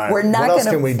this? Right. We're not what else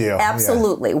can we do?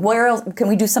 Absolutely. Yeah. Where else can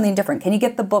we do something different? Can you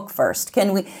get the book first?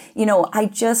 Can we,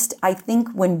 I think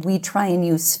when we try and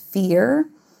use fear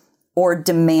or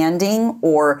demanding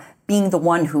or being the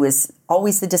one who is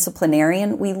always the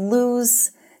disciplinarian, we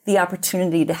lose the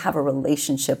opportunity to have a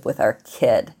relationship with our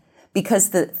kid. Because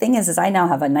the thing is I now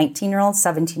have a 19-year-old,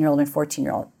 17-year-old, and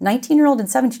 14-year-old. 19-year-old and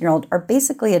 17-year-old are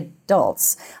basically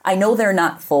adults. I know they're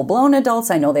not full-blown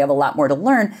adults. I know they have a lot more to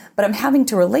learn, but I'm having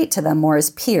to relate to them more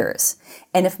as peers.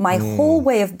 And if my whole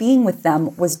way of being with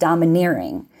them was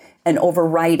domineering and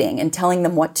overriding and telling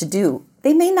them what to do,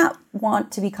 they may not want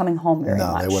to be coming home very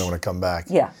much. No, they wouldn't want to come back.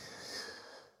 Yeah.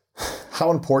 How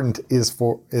important is it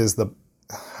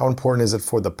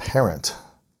for the parent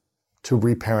to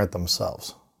reparent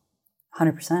themselves?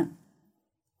 100%.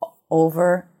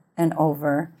 Over and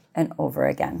over and over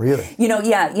again. Really? You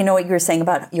know what you were saying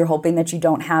about you're hoping that you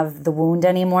don't have the wound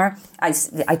anymore? I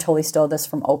totally stole this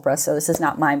from Oprah, so this is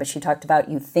not mine, but she talked about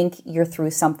you think you're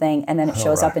through something and then it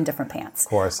shows up in different pants. Of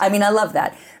course. I mean, I love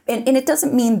that. And it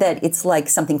doesn't mean that it's like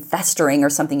something festering or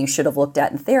something you should have looked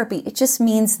at in therapy. It just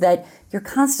means that you're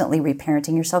constantly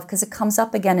reparenting yourself because it comes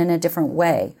up again in a different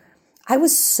way. I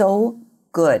was so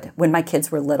good when my kids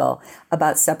were little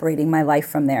about separating my life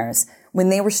from theirs. When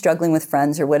they were struggling with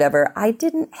friends or whatever, I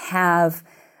didn't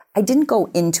go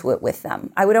into it with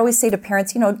them. I would always say to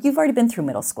parents, you've already been through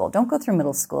middle school. Don't go through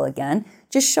middle school again.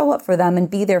 Just show up for them and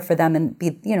be there for them and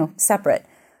be, separate.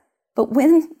 But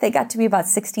when they got to be about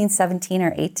 16, 17,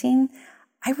 or 18,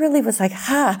 I really was like,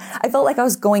 I felt like I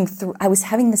was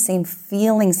having the same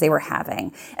feelings they were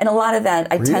having. And a lot of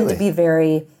that, I tend to be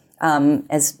very,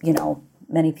 as,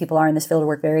 many people are in this field of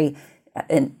work, very,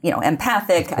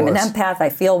 empathic. I'm an empath. I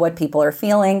feel what people are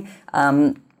feeling.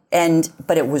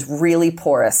 But it was really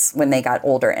porous when they got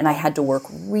older. And I had to work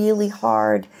really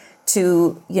hard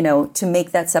to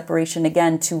make that separation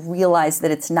again, to realize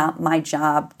that it's not my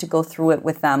job to go through it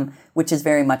with them, which is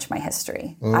very much my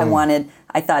history.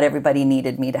 I thought everybody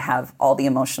needed me to have all the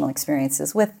emotional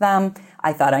experiences with them.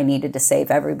 I thought I needed to save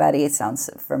everybody. It sounds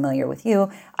familiar with you.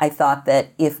 I thought that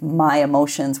if my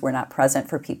emotions were not present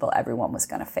for people, everyone was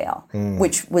going to fail,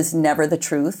 which was never the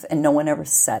truth. And no one ever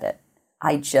said it.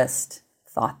 I just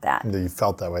thought that. You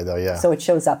felt that way though, yeah. So it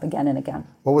shows up again and again.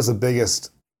 What was the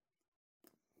biggest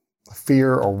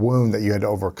fear or wound that you had to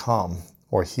overcome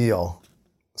or heal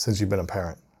since you've been a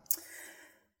parent?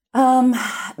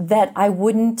 That I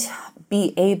wouldn't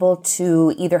be able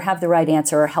to either have the right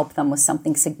answer or help them with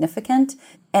something significant.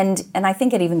 And I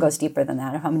think it even goes deeper than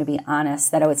that, if I'm going to be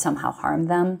honest, that I would somehow harm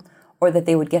them or that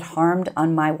they would get harmed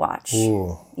on my watch.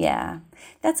 Ooh. Yeah.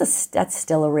 That's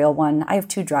still a real one. I have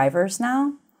 2 drivers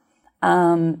now.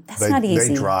 That's not easy.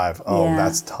 They drive. Oh, yeah.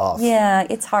 That's tough. Yeah,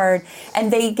 it's hard.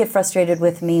 And they get frustrated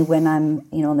with me when I'm,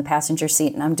 in the passenger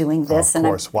seat and I'm doing this. Of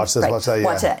course. Watch this, watch that. Yeah.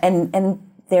 Watch it. And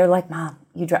they're like, Mom,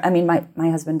 you drive. I mean, my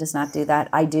husband does not do that.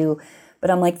 I do. But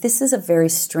I'm like, this is a very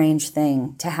strange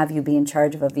thing to have you be in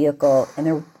charge of a vehicle.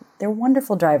 And they're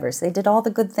wonderful drivers. They did all the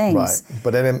good things. Right.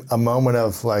 But in a moment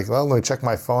of like, well, let me check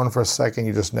my phone for a second,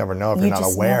 you just never know if you're not aware.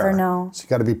 You just never know. So you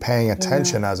got to be paying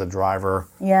attention as a driver.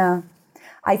 Yeah.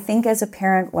 I think as a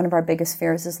parent, one of our biggest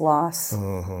fears is loss.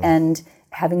 And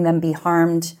having them be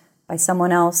harmed by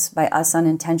someone else, by us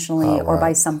unintentionally, or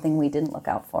by something we didn't look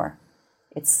out for.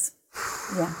 It's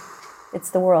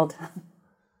the world.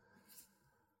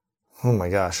 Oh my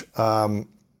gosh. How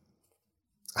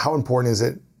important is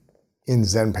it in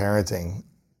Zen parenting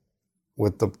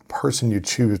with the person you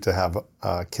choose to have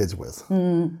kids with?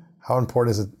 How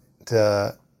important is it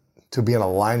to be in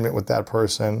alignment with that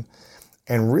person?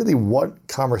 And really, what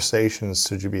conversations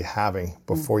should you be having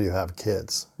before you have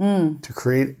kids to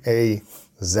create a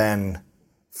Zen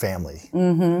family?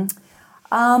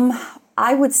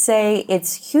 I would say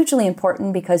it's hugely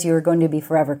important because you're going to be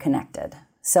forever connected.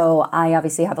 So I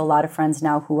obviously have a lot of friends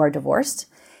now who are divorced,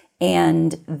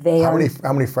 and How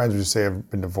many friends would you say have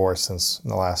been divorced since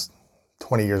the last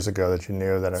 20 years ago that you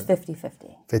knew that are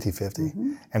 50-50?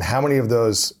 50-50. And how many of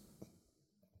those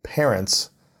parents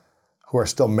who are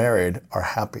still married are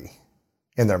happy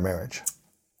in their marriage?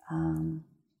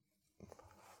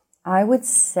 I would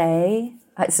say,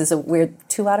 this is a weird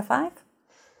 2 out of 5?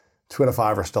 2 out of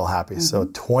 5 are still happy. So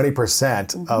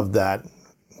 20% of that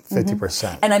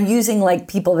 50%. And I'm using like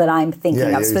people that I'm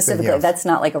thinking of specifically. Thinking of. That's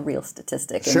not like a real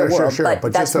statistic in the world. Sure.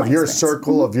 But just of your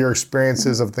circle, of your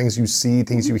experiences, of things you see,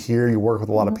 things you hear, you work with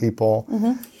a lot of people.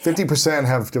 50%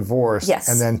 have divorced. Yes.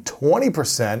 And then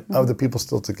 20% of the people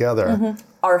still together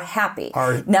are happy.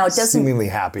 Now, it doesn't seemingly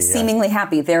happy. Seemingly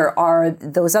happy. There are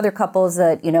those other couples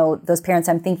that, those parents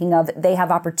I'm thinking of, they have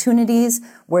opportunities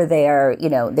where they are,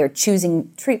 they're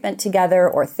choosing treatment together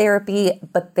or therapy,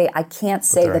 but I can't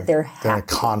say that they're happy. They're in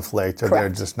conflict, or they're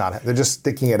just not, they're just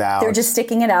sticking it out. They're just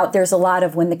sticking it out. There's a lot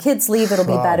of when the kids leave, it'll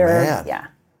be better. Man.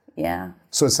 Yeah.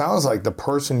 So it sounds like the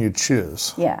person you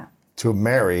choose to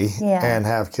marry and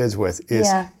have kids with is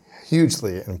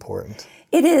hugely important.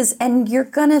 It is, and you're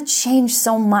going to change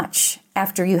so much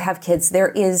after you have kids.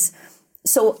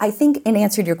 So I think in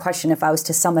answer to your question, if I was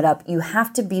to sum it up, you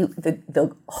have to be,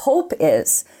 the hope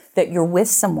is that you're with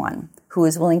someone who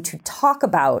is willing to talk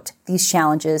about these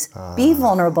challenges, be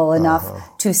vulnerable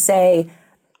enough to say,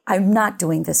 I'm not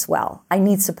doing this well. I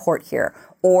need support here.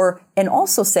 And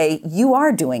also say, you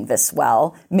are doing this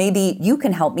well. Maybe you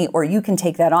can help me or you can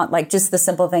take that on. Like just the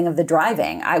simple thing of the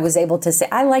driving. I was able to say,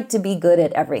 I like to be good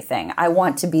at everything. I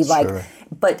want to be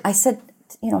but I said,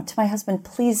 to my husband,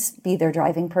 please be their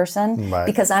driving person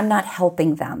because I'm not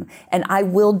helping them. And I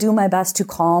will do my best to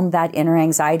calm that inner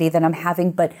anxiety that I'm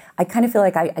having. But I kind of feel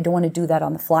like I don't want to do that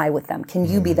on the fly with them. Can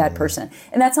you be that person?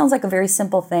 And that sounds like a very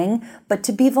simple thing, but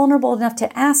to be vulnerable enough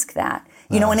to ask that.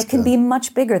 And it can be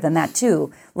much bigger than that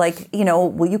too. Like,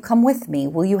 will you come with me?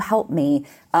 Will you help me?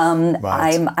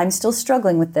 I'm still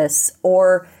struggling with this.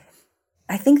 Or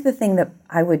I think the thing that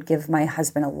I would give my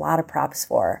husband a lot of props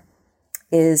for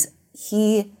is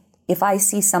if I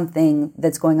see something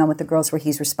that's going on with the girls where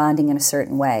he's responding in a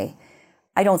certain way,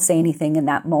 I don't say anything in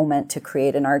that moment to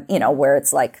create an argument, where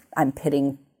it's like I'm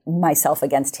pitting myself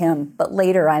against him. But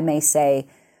later I may say,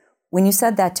 when you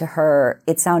said that to her,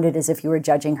 it sounded as if you were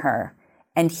judging her.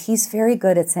 And he's very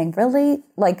good at saying, really?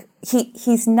 Like,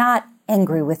 he's not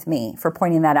angry with me for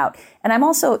pointing that out. And I'm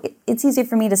also, it's easy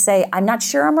for me to say, I'm not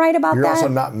sure I'm right about that. You're also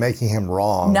not making him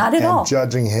wrong. Not at all. And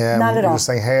judging him. Not at all. You're just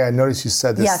saying, hey, I noticed you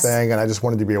said this thing, and I just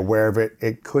wanted to be aware of it.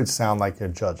 It could sound like you're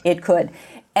judging. It could.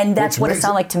 And that's what it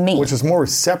sounded like to me. Which is more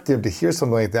receptive to hear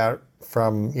something like that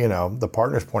from, the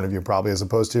partner's point of view, probably, as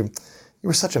opposed to, you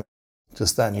were such an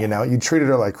just then, you treated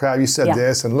her like crap. You said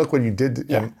this, and look what you did.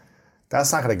 And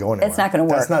that's not going to go anywhere. It's not going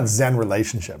to work. That's not Zen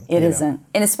relationship. It isn't.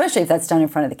 And especially if that's done in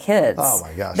front of the kids. Oh,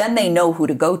 my gosh. Then they know who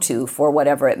to go to for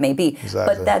whatever it may be.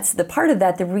 Exactly. But that's the part of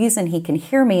that. The reason he can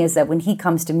hear me is that when he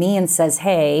comes to me and says,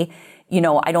 hey,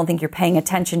 I don't think you're paying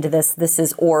attention to this. This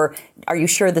is, or are you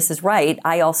sure this is right?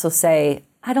 I also say,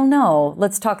 I don't know.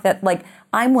 Let's talk that. Like,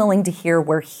 I'm willing to hear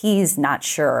where he's not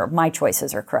sure my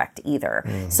choices are correct either.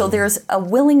 Mm-hmm. So there's a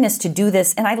willingness to do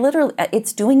this. And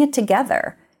it's doing it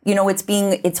together.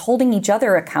 It's holding each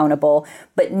other accountable,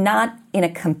 but not in a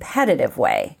competitive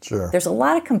way. Sure. There's a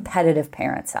lot of competitive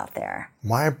parents out there.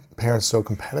 Why are parents so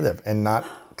competitive and not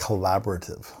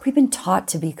collaborative? We've been taught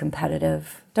to be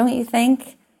competitive, don't you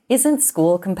think? Isn't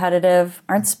school competitive?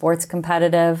 Aren't sports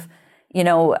competitive?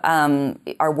 Our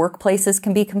workplaces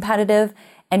can be competitive,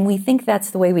 and we think that's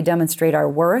the way we demonstrate our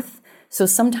worth. So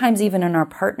sometimes even in our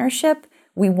partnership,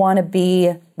 we want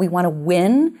to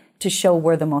win to show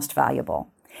we're the most valuable.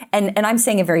 And I'm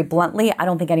saying it very bluntly. I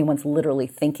don't think anyone's literally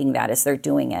thinking that as they're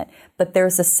doing it. But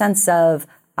there's a sense of,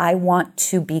 I want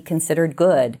to be considered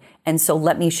good. And so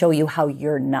let me show you how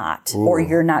you're not, or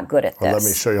you're not good at this. Or let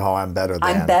me show you how I'm better than.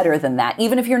 I'm better than that.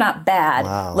 Even if you're not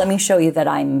bad, let me show you that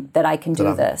I can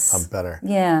do this. I'm better.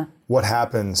 Yeah. What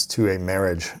happens to a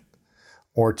marriage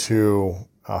or to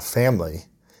a family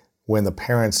when the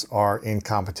parents are in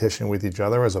competition with each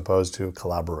other as opposed to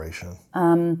collaboration?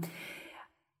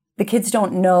 The kids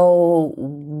don't know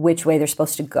which way they're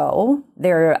supposed to go.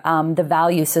 The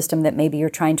value system that maybe you're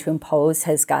trying to impose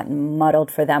has gotten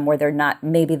muddled for them, where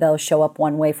maybe they'll show up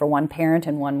one way for one parent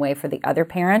and one way for the other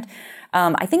parent.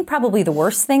 I think probably the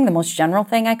worst thing, the most general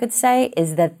thing I could say,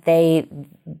 is that they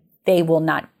will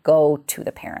not go to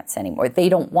the parents anymore. They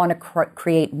don't want to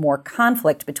create more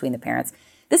conflict between the parents.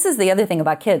 This is the other thing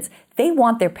about kids. They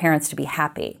want their parents to be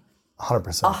happy.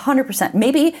 100%. 100%.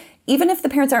 Maybe even if the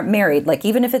parents aren't married, like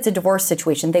even if it's a divorce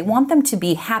situation, they want them to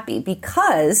be happy,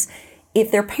 because if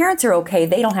their parents are okay,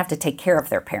 they don't have to take care of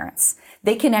their parents.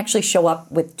 They can actually show up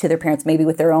to their parents maybe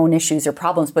with their own issues or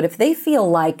problems. But if they feel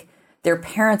like their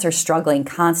parents are struggling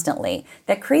constantly,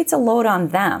 that creates a load on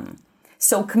them.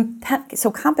 So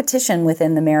competition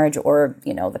within the marriage or,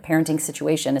 the parenting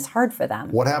situation is hard for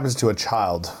them. What happens to a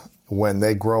child when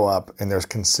they grow up and there's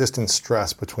consistent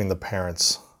stress between the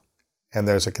parents? And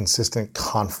there's a consistent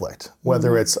conflict,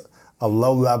 whether it's a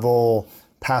low-level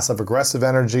passive-aggressive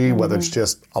energy, whether it's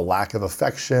just a lack of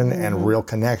affection and real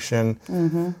connection.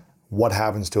 What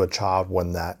happens to a child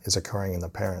when that is occurring in the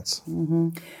parents?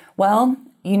 Well,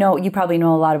 you probably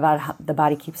know a lot about how the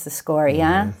body keeps the score,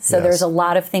 yeah? So there's a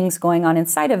lot of things going on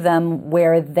inside of them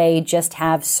where they just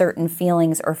have certain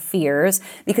feelings or fears,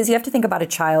 because you have to think about a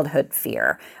childhood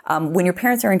fear. When your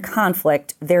parents are in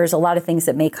conflict, there's a lot of things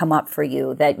that may come up for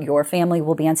you, that your family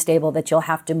will be unstable, that you'll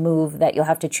have to move, that you'll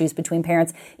have to choose between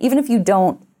parents. Even if you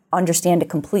don't understand it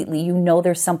completely,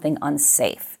 there's something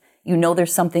unsafe.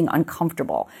 There's something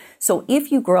uncomfortable. So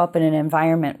if you grow up in an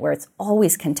environment where it's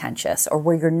always contentious or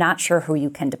where you're not sure who you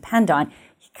can depend on,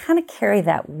 you kind of carry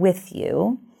that with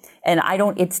you. And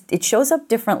it shows up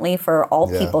differently for all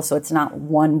people, so it's not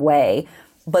one way.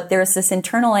 But there's this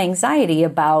internal anxiety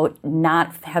about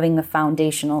not having a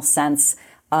foundational sense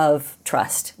of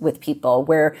trust with people,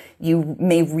 where you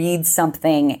may read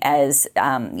something as,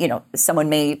 someone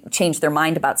may change their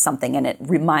mind about something, and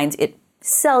it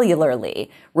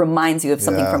cellularly reminds you of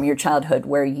something from your childhood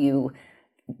where you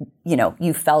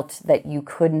felt that you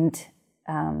couldn't,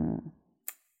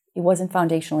 it wasn't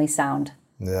foundationally sound.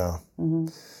 Yeah.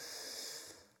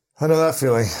 I know that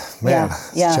feeling. Man,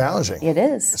 it's challenging. It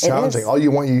is. It's challenging. All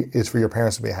you want is for your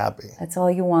parents to be happy. That's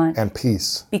all you want. And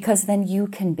peace. Because then you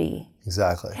can be.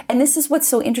 Exactly. And this is what's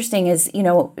so interesting is,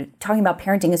 talking about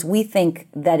parenting, is we think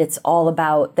that it's all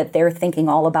about, that they're thinking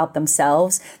all about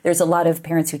themselves. There's a lot of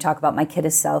parents who talk about, my kid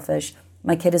is selfish,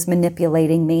 my kid is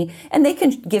manipulating me, and they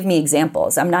can give me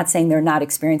examples. I'm not saying they're not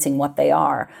experiencing what they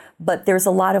are, but there's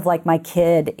a lot of like, my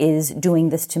kid is doing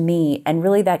this to me, and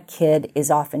really that kid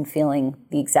is often feeling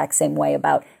the exact same way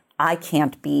about, I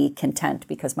can't be content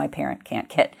because my parent can't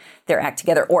get their act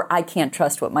together, or I can't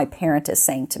trust what my parent is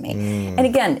saying to me. And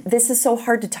again, this is so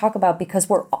hard to talk about because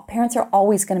parents are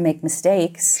always going to make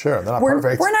mistakes. Sure, they're not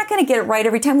perfect. We're not going to get it right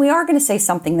every time. We are going to say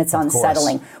something that's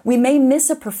unsettling. We may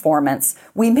miss a performance.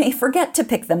 We may forget to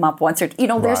pick them up once, or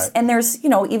there's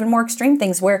even more extreme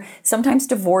things where sometimes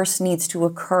divorce needs to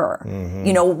occur.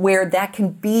 Where that can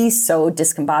be so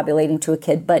discombobulating to a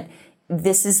kid, but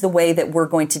this is the way that we're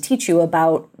going to teach you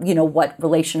about, what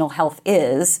relational health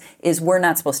is we're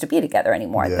not supposed to be together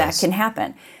anymore. Yes. That can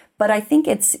happen. But I think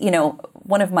it's,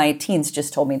 one of my teens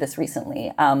just told me this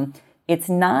recently. It's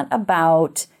not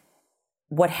about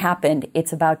what happened.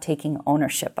 It's about taking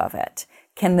ownership of it.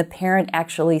 Can the parent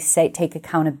actually take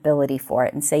accountability for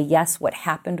it and say, yes, what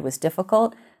happened was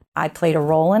difficult. I played a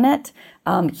role in it.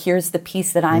 Here's the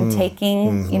piece that I'm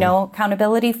taking,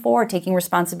 accountability for, taking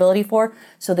responsibility for,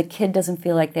 so the kid doesn't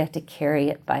feel like they have to carry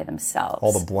it by themselves.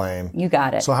 All the blame. You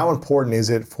got it. So how important is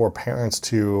it for parents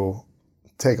to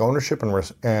take ownership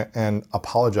and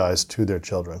apologize to their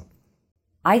children?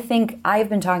 I think I've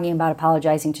been talking about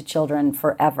apologizing to children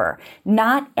forever,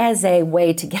 not as a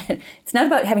way to it's not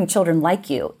about having children like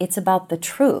you. It's about the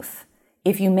truth.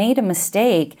 If you made a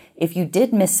mistake, if you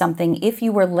did miss something, if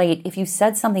you were late, if you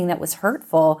said something that was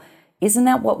hurtful, isn't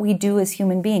that what we do as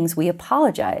human beings? We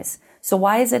apologize. So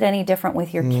why is it any different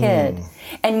with your kid?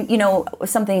 And,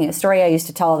 a story I used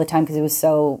to tell all the time because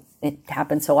it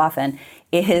happened so often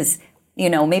is,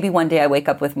 maybe one day I wake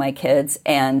up with my kids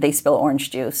and they spill orange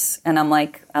juice. And I'm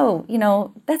like, oh,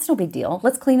 that's no big deal.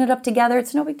 Let's clean it up together.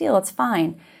 It's no big deal. It's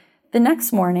fine. The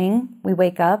next morning we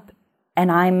wake up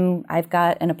and I've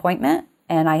got an appointment.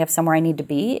 And I have somewhere I need to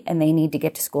be, and they need to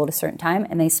get to school at a certain time,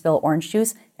 and they spill orange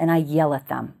juice, and I yell at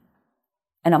them.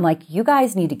 And I'm like, you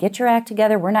guys need to get your act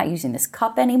together. We're not using this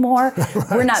cup anymore.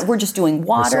 Right. We're just doing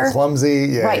water. We're so clumsy.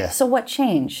 Yeah, right. Yeah. So what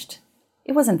changed?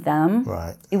 It wasn't them.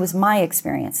 Right. It was my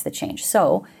experience that changed.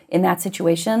 So in that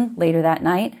situation, later that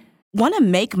night. Want to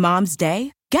make Mom's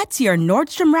Day? Get to your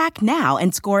Nordstrom Rack now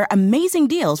and score amazing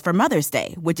deals for Mother's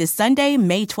Day, which is Sunday,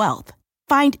 May 12th.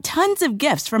 Find tons of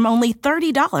gifts from only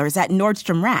 $30 at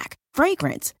Nordstrom Rack.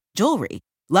 Fragrance, jewelry,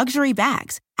 luxury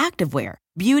bags, activewear,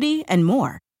 beauty, and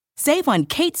more. Save on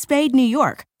Kate Spade New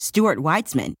York, Stuart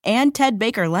Weitzman, and Ted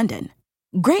Baker London.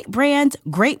 Great brands,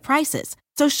 great prices.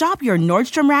 So shop your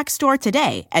Nordstrom Rack store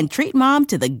today and treat Mom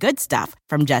to the good stuff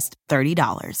from just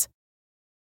 $30.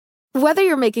 Whether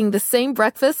you're making the same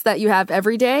breakfast that you have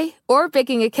every day or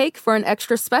baking a cake for an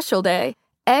extra special day,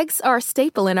 eggs are a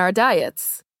staple in our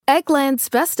diets. Eggland's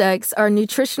best eggs are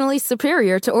nutritionally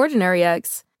superior to ordinary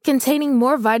eggs, containing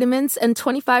more vitamins and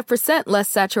 25% less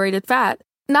saturated fat.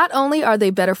 Not only are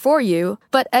they better for you,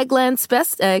 but Eggland's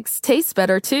best eggs taste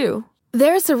better too.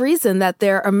 There's a reason that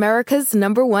they're America's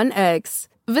 #1 eggs.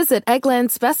 Visit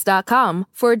egglandsbest.com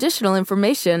for additional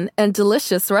information and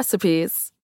delicious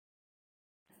recipes.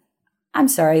 I'm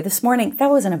sorry, this morning, that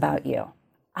wasn't about you.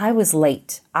 I was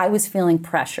late. I was feeling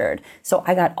pressured. So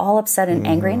I got all upset and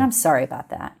angry, and I'm sorry about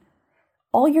that.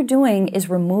 All you're doing is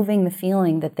removing the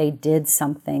feeling that they did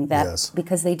something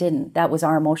because they didn't. That was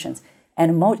our emotions.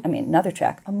 And another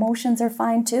check. Emotions are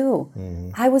fine too.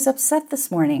 I was upset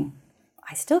this morning.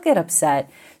 I still get upset.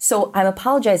 So I'm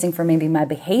apologizing for maybe my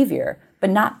behavior, but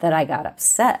not that I got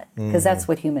upset, because that's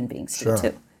what human beings do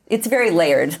too. It's very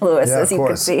layered, Louis, as you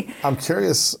can see. I'm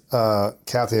curious,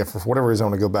 Cathy, if for whatever reason I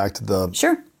want to go back to the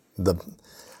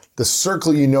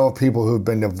circle of people who've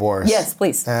been divorced. Yes,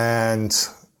 please. And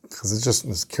because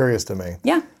it's curious to me.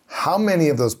 Yeah. How many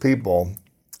of those people,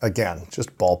 again,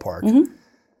 just ballpark,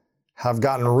 have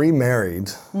gotten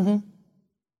remarried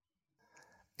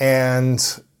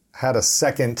and had a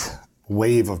second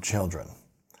wave of children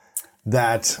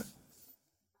that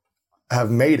have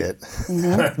made it,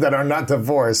 that are not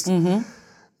divorced, and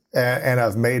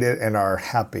have made it and are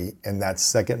happy in that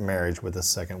second marriage with a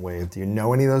second wave? Do you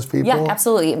know any of those people? Yeah,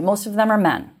 absolutely. Most of them are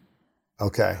men.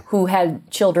 Okay. Who had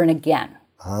children again.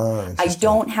 Oh,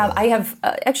 I have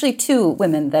actually 2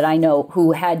 women that I know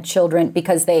who had children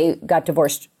because they got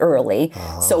divorced early.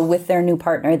 So with their new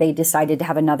partner, they decided to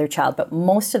have another child. But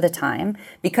most of the time,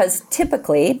 because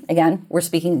typically, again, we're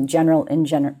speaking general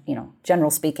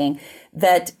speaking,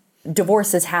 that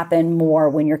divorces happen more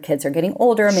when your kids are getting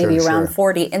older, maybe around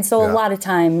 40. And so a lot of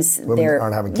times women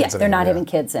aren't having kids anymore. They're not having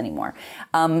kids anymore.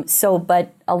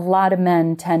 But a lot of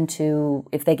men tend to,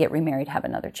 if they get remarried, have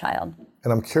another child.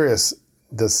 And I'm curious,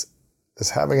 does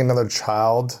having another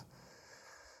child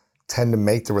tend to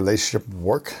make the relationship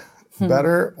work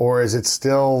better? Or is it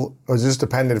just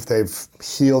dependent if they've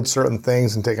healed certain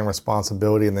things and taken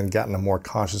responsibility and then gotten a more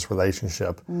conscious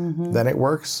relationship, then it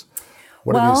works?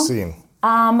 What have you seen?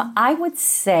 I would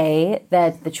say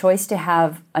that the choice to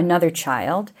have another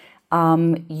child, there's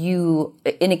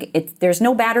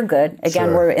no bad or good. Again,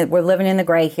 Sure. we're living in the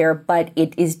gray here, but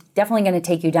it is definitely going to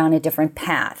take you down a different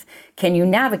path. Can you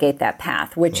navigate that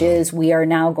path? Which is, we are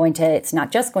now it's not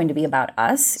just going to be about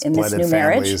us in this new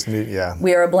marriage.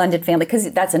 We are a blended family, because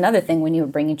that's another thing when you're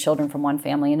bringing children from one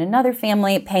family and another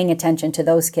family, paying attention to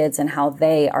those kids and how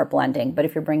they are blending. But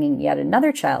if you're bringing yet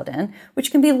another child in, which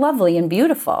can be lovely and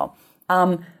beautiful,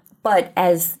 but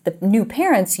as the new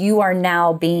parents, you are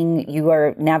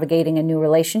navigating a new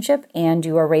relationship and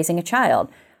you are raising a child.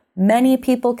 Many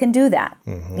people can do that.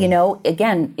 Mm-hmm.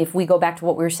 Again, if we go back to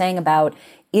what we were saying about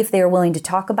if they're willing to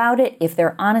talk about it, if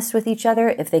they're honest with each other,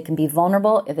 if they can be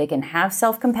vulnerable, if they can have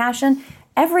self-compassion,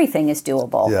 everything is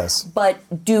doable. Yes.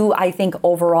 But do I think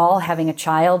overall having a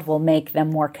child will make them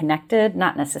more connected?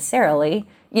 Not necessarily.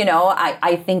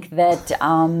 I think that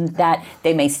that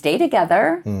they may stay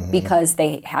together because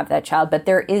they have that child, but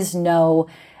there is no,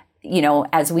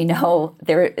 as we know,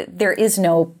 there is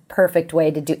no perfect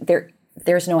way to do.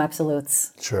 There's no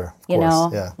absolutes. Sure. Of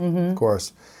course. Yeah. Mm-hmm. Of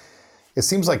course. It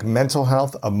seems like mental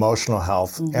health, emotional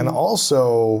health, and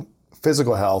also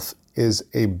physical health is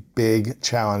a big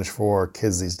challenge for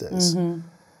kids these days.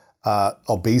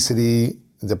 Obesity.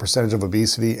 The percentage of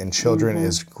obesity in children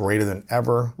is greater than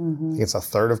ever. I think it's a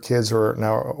third of kids are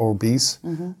now obese.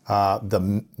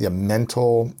 The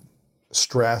mental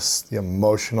stress, the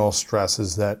emotional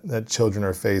stresses that children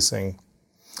are facing.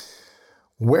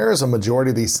 Where is a majority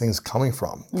of these things coming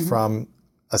from? From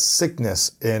a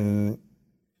sickness in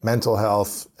mental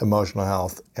health, emotional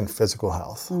health, and physical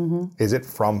health. Is it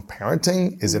from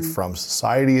parenting? Is it from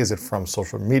society? Is it from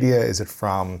social media? Is it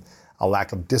from a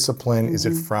lack of discipline? Is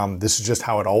it from, this is just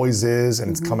how it always is, and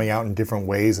it's coming out in different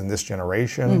ways in this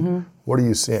generation? What are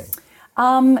you seeing?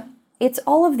 It's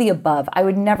all of the above. I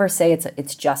would never say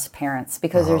it's just parents,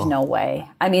 because there's no way.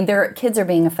 I mean, their kids are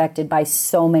being affected by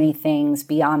so many things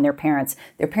beyond their parents.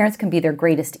 Their parents can be their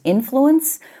greatest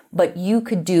influence, but you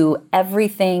could do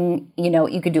everything,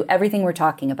 you could do everything we're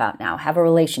talking about now. Have a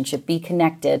relationship, be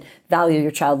connected, value your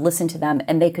child, listen to them,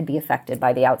 and they could be affected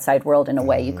by the outside world in a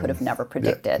way you could have never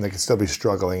predicted. Yeah, and they could still be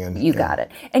struggling. You got it.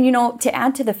 And to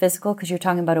add to the physical, because you're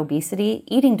talking about obesity,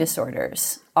 eating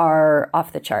disorders are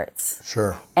off the charts.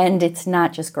 Sure. And it's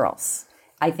not just girls.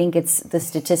 I think it's the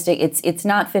statistic. It's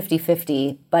not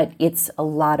 50-50, but it's a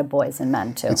lot of boys and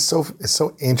men too. It's so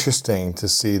interesting to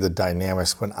see the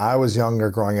dynamics. When I was younger,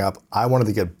 growing up, I wanted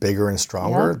to get bigger and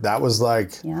stronger. That was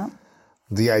like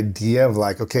the idea of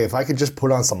like, okay, if I could just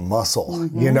put on some muscle,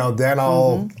 then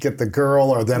I'll get the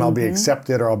girl, or then I'll be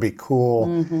accepted, or I'll be cool.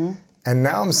 And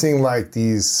now I'm seeing like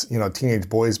these, teenage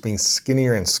boys being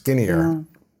skinnier and skinnier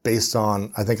based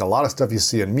on, I think, a lot of stuff you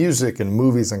see in music and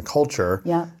movies and culture.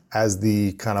 As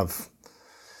the kind of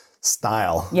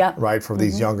style, right, for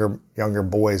these younger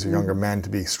boys or younger men to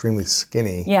be extremely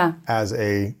skinny as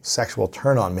a sexual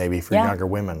turn-on maybe for younger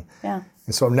women. And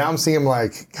so now I'm seeing them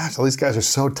like, gosh, all these guys are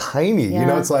so tiny.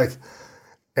 It's like,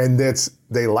 and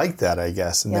they like that, I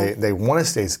guess, and they want to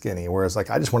stay skinny, whereas like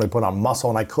I just wanted to put on muscle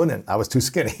and I couldn't. I was too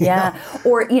skinny.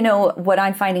 Or, what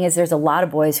I'm finding is there's a lot of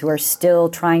boys who are still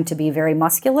trying to be very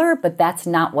muscular, but that's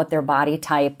not what their body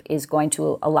type is going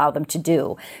to allow them to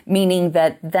do. Meaning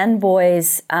that then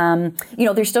boys,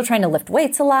 they're still trying to lift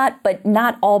weights a lot, but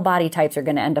not all body types are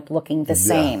going to end up looking the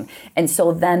same. And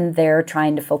so then they're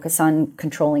trying to focus on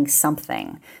controlling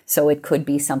something. So it could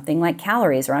be something like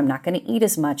calories, or I'm not going to eat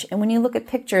as much. And when you look at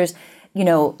pictures,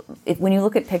 when you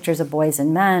look at pictures of boys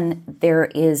and men,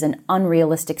 there is an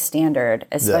unrealistic standard,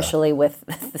 especially with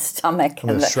the stomach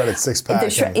and the shredded six pack.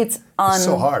 It's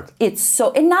so hard.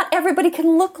 And not everybody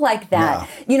can look like that.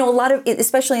 A lot of,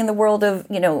 especially in the world of,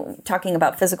 talking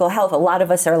about physical health, a lot of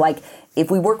us are like,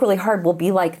 if we work really hard, we'll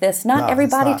be like this. Not every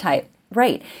body type,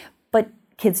 right? But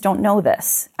kids don't know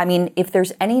this. I mean, if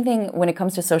there's anything when it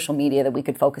comes to social media that we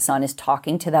could focus on is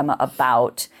talking to them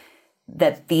about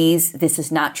that this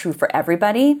is not true for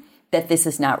everybody, that this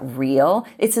is not real.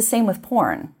 It's the same with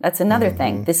porn. That's another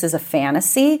thing. This is a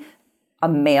fantasy, a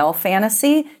male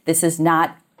fantasy. This is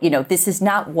not, this is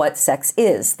not what sex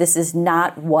is. This is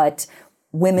not what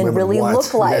women really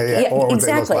look like.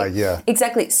 Exactly.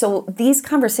 Exactly. So these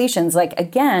conversations, like,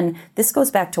 again, this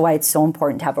goes back to why it's so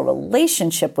important to have a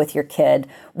relationship with your kid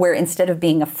where instead of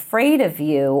being afraid of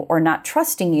you or not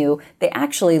trusting you, they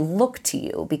actually look to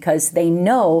you because they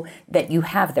know that you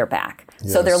have their back.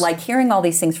 So they're like hearing all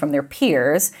these things from their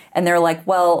peers and they're like,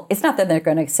 well, it's not that they're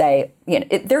going to say,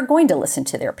 they're going to listen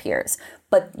to their peers,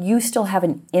 but you still have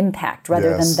an impact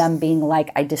rather than them being like,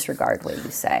 I disregard what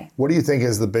you say. What do you think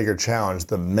is the bigger challenge,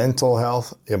 the mental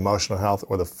health, the emotional health,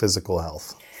 or the physical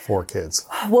health? 4 kids?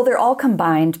 Well, they're all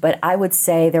combined, but I would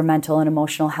say their mental and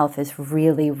emotional health is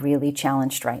really, really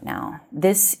challenged right now.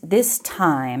 This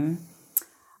time,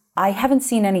 I haven't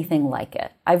seen anything like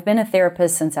it. I've been a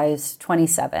therapist since I was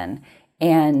 27.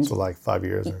 And so like 5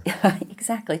 years? Or...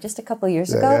 exactly, just a couple of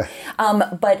years ago.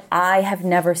 Yeah. But I have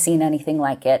never seen anything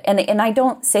like it. And I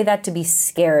don't say that to be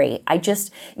scary. I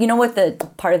just, you know what the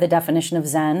part of the definition of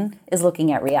Zen is?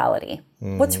 Looking at reality.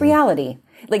 What's reality?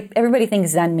 Like, everybody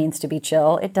thinks Zen means to be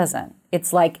chill. It doesn't.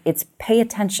 It's like, it's pay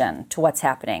attention to what's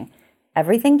happening.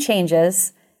 Everything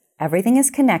changes. Everything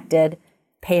is connected.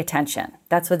 Pay attention.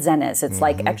 That's what Zen is. It's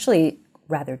like actually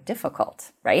rather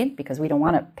difficult, right? Because we don't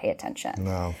want to pay attention.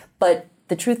 No. But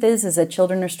the truth is that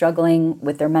children are struggling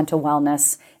with their mental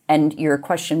wellness. And your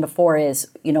question before is,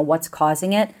 you know, what's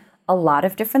causing it? A lot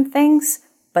of different things.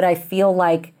 But I feel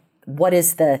like, what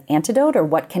is the antidote or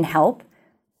what can help?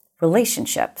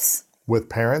 Relationships. With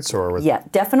parents or with... Yeah,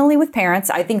 definitely with parents.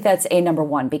 I think that's number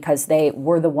one, because they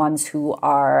were the ones who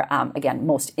are, again,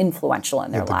 most influential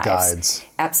in their lives. Guides.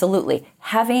 Absolutely.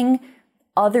 Having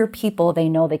other people they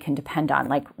know they can depend on.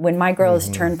 Like, when my girls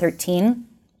turned 13,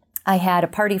 I had a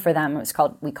party for them.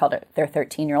 We called it their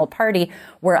 13-year-old party,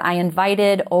 where I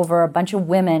invited over a bunch of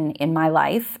women in my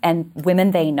life and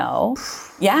women they know.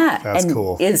 Yeah. That's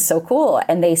cool. It is so cool.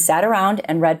 And they sat around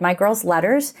and read my girls'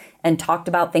 letters and talked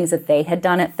about things that they had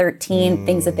done at 13,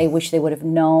 things that they wish they would have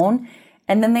known.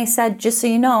 And then they said, just so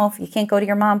you know, if you can't go to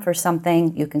your mom for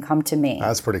something, you can come to me.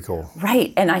 That's pretty cool.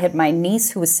 Right. And I had my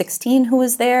niece who was 16 who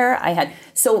was there.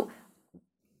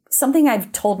 Something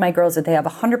I've told my girls that they have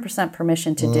 100%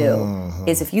 permission to do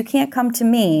is, if you can't come to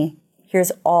me,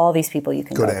 here's all these people you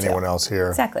can go to. Go to anyone else here.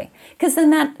 Exactly. Because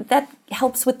then that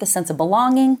helps with the sense of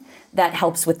belonging. That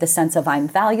helps with the sense of I'm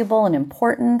valuable and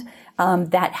important.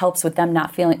 That helps with them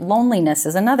not feeling... Loneliness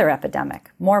is another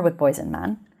epidemic, more with boys and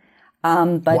men.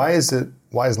 But why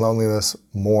is loneliness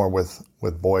more with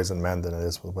boys and men than it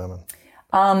is with women?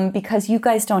 Because you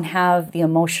guys don't have the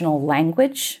emotional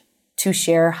language to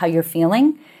share how you're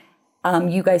feeling.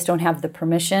 You guys don't have the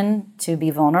permission to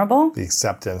be vulnerable. The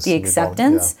acceptance.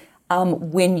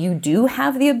 When you do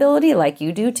have the ability, like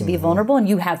you do, to be vulnerable, and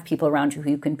you have people around you who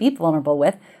you can be vulnerable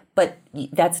with, but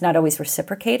that's not always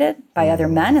reciprocated by other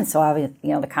men, and so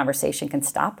the conversation can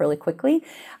stop really quickly.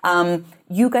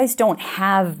 You guys don't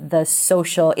have the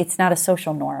social. It's not a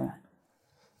social norm.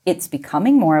 It's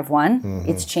becoming more of one.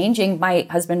 It's changing. My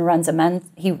husband runs a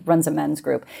men's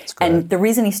group, and the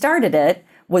reason he started it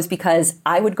was because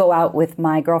I would go out with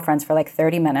my girlfriends for like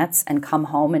 30 minutes and come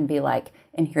home and be like,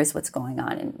 and here's what's going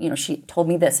on. And, she told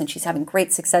me this and she's having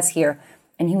great success here.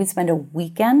 And he would spend a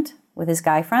weekend with his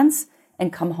guy friends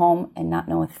and come home and not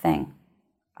know a thing.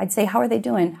 I'd say, how are they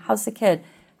doing? How's the kid?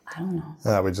 I don't know.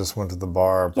 Yeah, we just went to the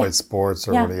bar, played sports,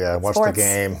 or watched sports. The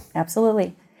game.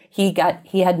 Absolutely. He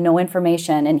had no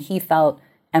information and he felt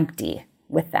empty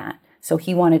with that. So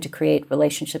he wanted to create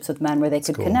relationships with men where they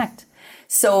could connect.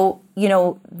 So,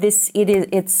 it's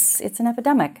an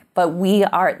epidemic, but we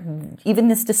are, even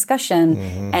this discussion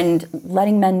and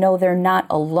letting men know they're not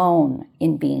alone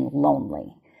in being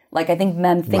lonely. Like, I think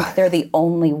men think they're the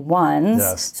only ones.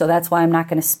 Yes. So that's why I'm not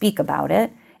going to speak about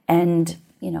it. And,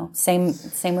 same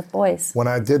with boys. When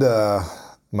I did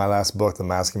my last book, The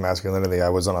Masking Masculinity, I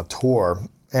was on a tour,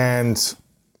 and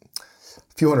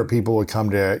a few hundred people would come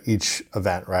to each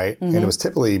event, right? And it was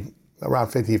typically around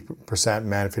 50%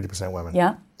 men, 50% women.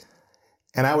 Yeah.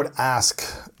 And I would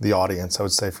ask the audience, I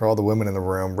would say, for all the women in the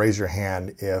room, raise your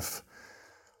hand if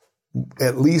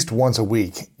at least once a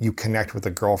week you connect with a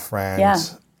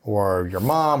girlfriend or your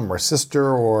mom or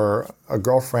sister or a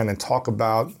girlfriend and talk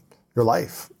about your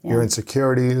life, your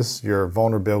insecurities, your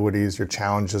vulnerabilities, your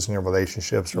challenges in your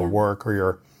relationships or work,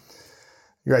 or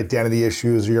your identity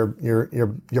issues, or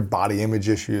your body image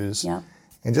issues. Yeah.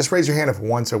 And just raise your hand if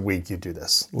once a week you do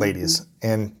this, ladies.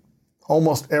 And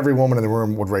almost every woman in the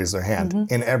room would raise their hand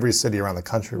in every city around the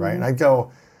country, right? And I'd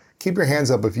go, keep your hands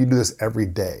up if you do this every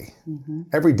day.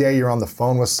 Every day you're on the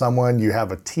phone with someone, you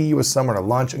have a tea with someone or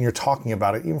lunch, and you're talking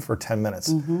about it even for 10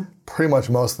 minutes. Pretty much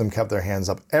most of them kept their hands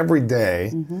up. Every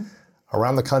day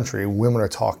around the country, women are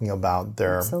talking about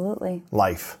their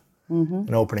life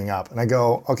and opening up. And I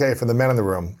go, okay, for the men in the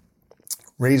room,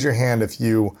 raise your hand if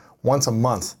you, once a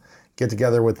month, get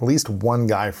together with at least one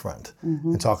guy friend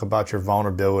and talk about your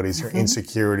vulnerabilities, your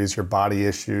insecurities, your body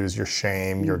issues, your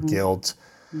shame, your guilt,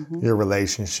 your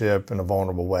relationship in a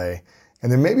vulnerable way.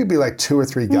 And then maybe be like 2 or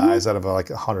 3 guys out of like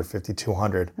 150,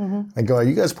 200. And go, are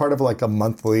you guys part of like a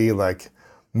monthly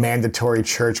mandatory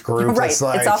church group? Right, That's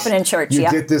like, it's often in church, you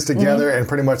get this together, and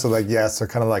pretty much they're like, yes, they're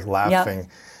kind of like laughing.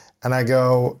 And I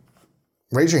go,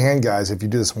 raise your hand, guys, if you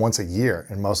do this once a year,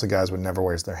 and most of the guys would never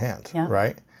raise their hand,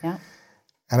 right? Yeah.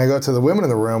 And I go to the women in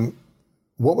the room,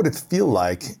 what would it feel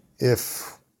like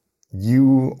if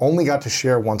you only got to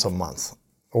share once a month,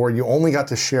 or you only got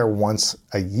to share once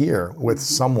a year with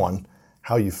someone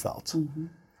how you felt?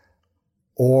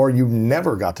 Or you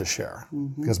never got to share,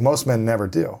 because most men never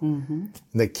do. And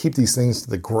they keep these things to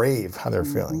the grave, how they're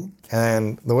feeling.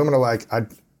 And the women are like,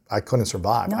 I couldn't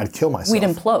survive. No. I'd kill myself. We'd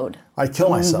implode. I'd kill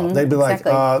myself. They'd be like,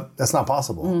 that's not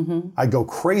possible. I'd go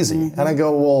crazy. And I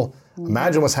go, well,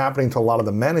 imagine what's happening to a lot of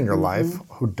the men in your life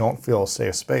who don't feel a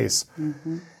safe space.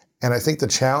 And I think the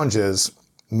challenge is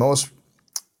I'm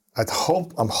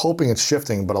hoping it's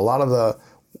shifting, but a lot of the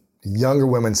younger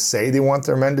women say they want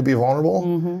their men to be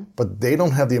vulnerable, but they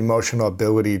don't have the emotional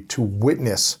ability to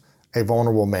witness a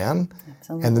vulnerable man.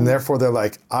 Absolutely. And then therefore they're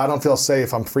like, I don't feel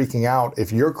safe. I'm freaking out.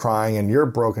 If you're crying and you're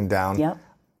broken down,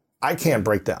 I can't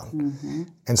break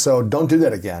down. And so don't do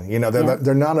that again. You know,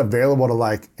 they're not available to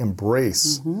like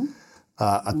embrace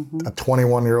a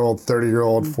 21-year-old,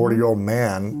 30-year-old, 40-year-old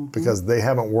man because they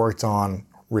haven't worked on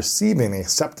receiving and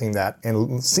accepting that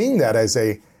and seeing that as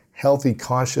a healthy,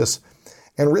 conscious,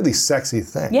 and really sexy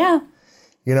thing. Yeah.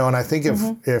 You know, and I think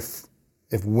if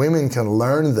women can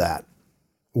learn that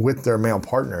with their male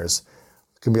partners,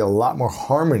 there can be a lot more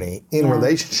harmony in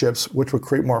relationships, which would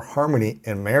create more harmony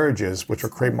in marriages, which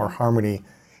would create more harmony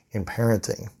in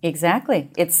parenting. Exactly.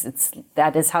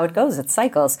 That is how it goes. It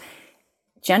cycles.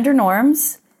 Gender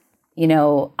norms, you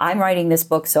know, I'm writing this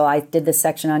book, so I did this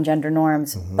section on gender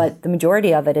norms, but the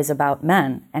majority of it is about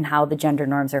men and how the gender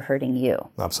norms are hurting you.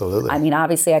 Absolutely. I mean,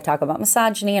 obviously I talk about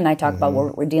misogyny and I talk about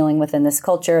what we're dealing with in this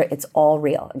culture. It's all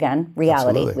real. Again,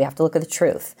 reality. Absolutely. We have to look at the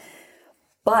truth.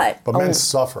 But men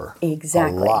suffer a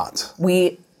lot.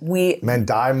 Men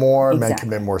die more, men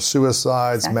commit more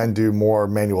suicides, men do more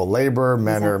manual labor,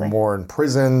 men are more in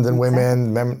prison than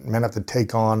women, men have to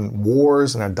take on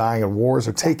wars and are dying of wars,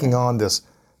 or taking on this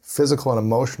physical and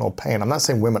emotional pain. I'm not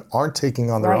saying women aren't taking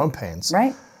on their own pains,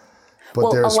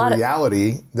 but there's a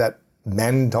reality that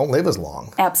men don't live as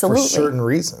long for certain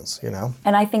reasons, you know?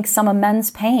 And I think some of men's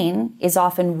pain is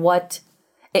often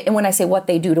and when I say what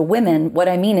they do to women, what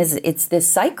I mean is it's this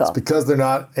cycle. It's because they're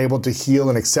not able to heal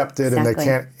and accept it and they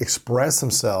can't express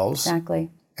themselves. Exactly.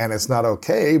 And it's not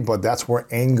okay, but that's where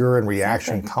anger and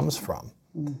reaction comes from.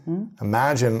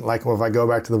 Imagine, like if I go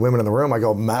back to the women in the room, I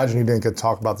go, imagine you didn't get to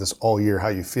talk about this all year, how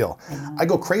you feel. I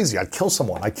go crazy. I'd kill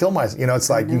someone. I'd kill myself. You know, it's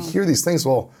like you hear these things.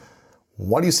 Well,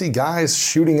 why do you see guys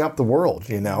shooting up the world,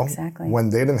 you know, when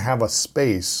they didn't have a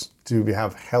space to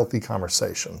have healthy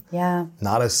conversation? Yeah.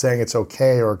 Not as saying it's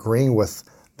okay or agreeing with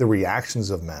the reactions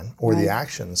of men or the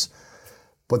actions,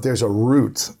 but there's a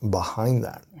root behind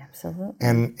that. Absolutely.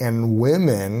 And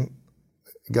women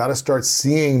got to start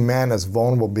seeing men as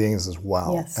vulnerable beings as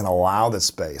well and allow this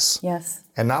space. Yes.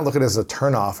 And not look at it as a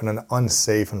turnoff in an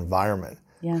unsafe environment.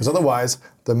 Because otherwise,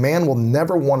 the man will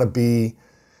never want to be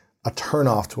a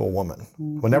turnoff to a woman.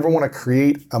 Will never want to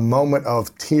create a moment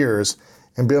of tears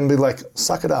and be able to be like,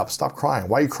 suck it up, stop crying.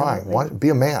 Why are you crying? Why, be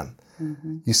a man.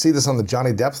 You see this on the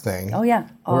Johnny Depp thing. Oh, yeah.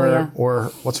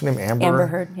 Or what's her name, Amber? Amber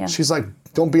Heard, yeah. She's like,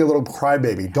 don't be a little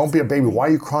crybaby. Don't be a baby. Why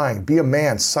are you crying? Be a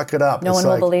man. Suck it up. No one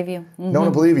will believe you. No one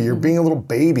will believe you. You're being a little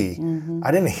baby.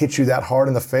 I didn't hit you that hard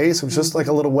in the face. It was just like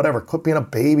a little whatever. Quit being a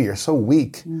baby. You're so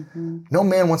weak. No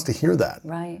man wants to hear that.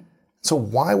 Right. So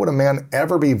why would a man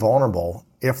ever be vulnerable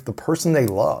if the person they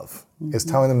love is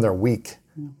telling them they're weak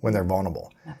when they're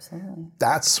vulnerable? Absolutely.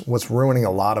 That's what's ruining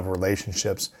a lot of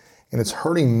relationships. And it's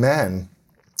hurting men.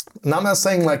 And I'm not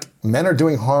saying like men are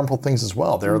doing harmful things as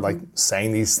well. They're like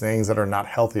saying these things that are not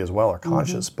healthy as well or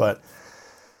conscious. But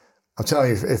I'm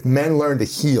telling you, if men learn to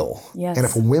heal, and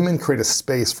if women create a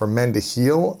space for men to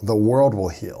heal, the world will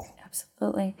heal.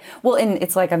 Absolutely. Well, and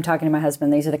it's like I'm talking to my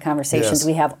husband. These are the conversations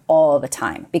we have all the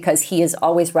time because he is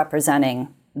always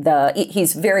representing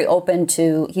he's very open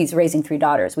to, he's raising 3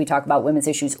 daughters. We talk about women's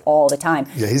issues all the time.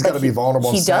 Yeah, he's got to be vulnerable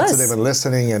and sensitive and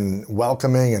listening and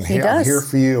welcoming and I'm here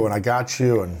for you and I got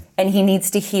you. And he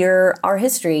needs to hear our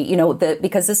history, you know,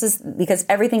 because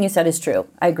everything you said is true.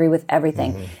 I agree with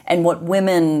everything. And what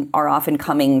women are often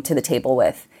coming to the table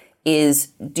with is,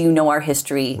 do you know our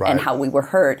history and how we were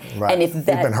hurt? And if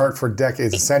that, we've been hurt for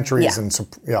decades and centuries and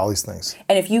all these things.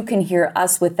 And if you can hear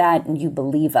us with that and you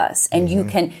believe us and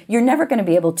you're never going to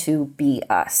be able to be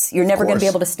us. You're never going to be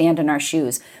able to stand in our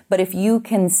shoes. But if you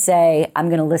can say, I'm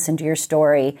going to listen to your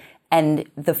story, and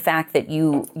the fact that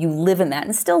you live in that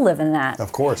and still live in that.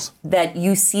 Of course. That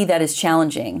you see that as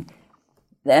challenging.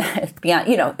 Beyond,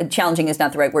 you know, challenging is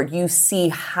not the right word. You see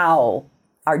how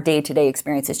our day-to-day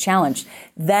experience is challenged,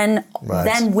 then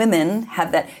women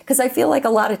have that. Because I feel like a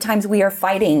lot of times we are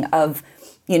fighting of,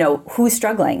 who's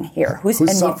struggling here? Who's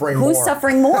suffering more? Who's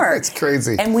suffering more? It's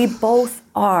crazy. And we both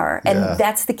are. And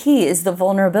that's the key, is the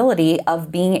vulnerability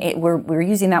of being, we're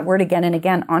using that word again and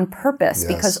again on purpose,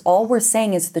 because all we're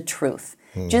saying is the truth.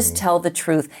 Just tell the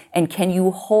truth. And can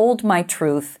you hold my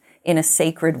truth in a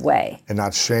sacred way? And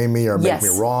not shame me or make me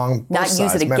wrong. Not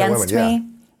use it against me.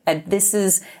 And this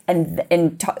is,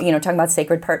 talking about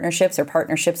sacred partnerships or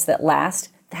partnerships that last,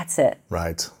 that's it.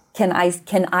 Right. Can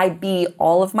I be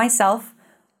all of myself,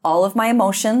 all of my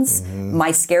emotions,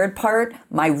 my scared part,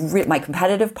 my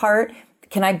competitive part?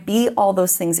 Can I be all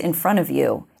those things in front of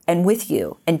you and with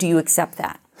you? And do you accept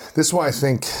that? This is why I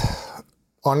think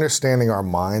understanding our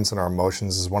minds and our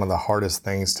emotions is one of the hardest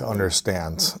things to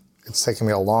understand. It's taken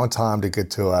me a long time to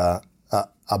get to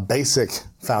a basic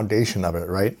foundation of it,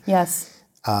 right? Yes.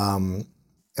 And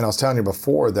I was telling you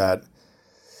before that,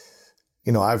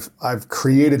 I've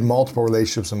created multiple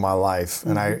relationships in my life,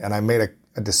 and I made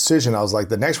a decision. I was like,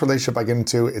 the next relationship I get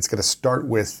into, it's going to start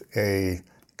with a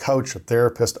coach, a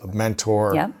therapist, a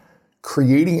mentor,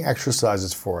 creating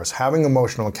exercises for us, having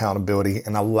emotional accountability,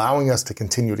 and allowing us to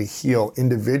continue to heal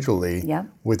individually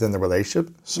within the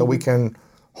relationship, so we can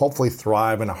hopefully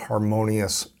thrive in a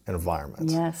harmonious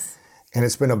environment. Yes. And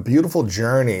it's been a beautiful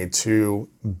journey to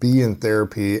be in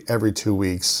therapy every 2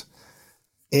 weeks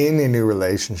in a new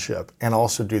relationship, and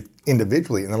also do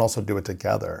individually, and then also do it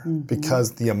together,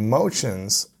 because the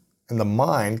emotions and the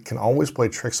mind can always play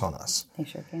tricks on us. They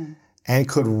sure can. And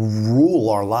could rule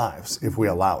our lives if we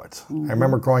allow it. I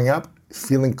remember growing up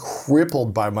feeling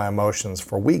crippled by my emotions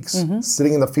for weeks,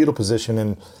 sitting in the fetal position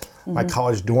in my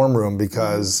college dorm room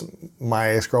because my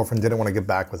ex-girlfriend didn't want to get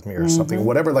back with me or something.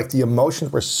 Whatever, like the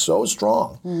emotions were so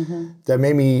strong that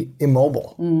made me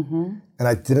immobile. And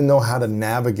I didn't know how to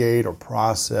navigate or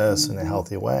process in a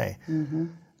healthy way.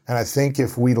 And I think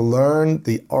if we learn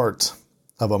the art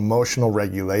of emotional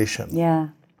regulation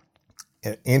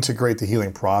and integrate the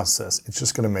healing process, it's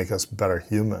just going to make us better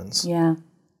humans.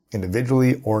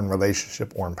 Individually, or in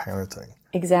relationship, or in parenting.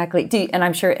 Exactly. And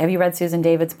I'm sure, have you read Susan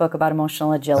David's book about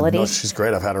emotional agility? No, she's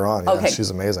great. I've had her on. Yeah, she's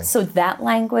amazing. So that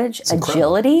language,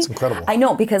 agility. It's incredible. I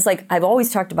know, because I've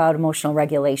always talked about emotional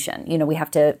regulation. We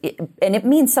have to, and it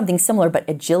means something similar, but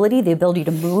agility, the ability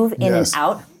to move in and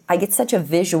out. I get such a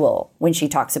visual when she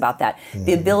talks about that.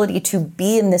 The ability to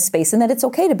be in this space, and that it's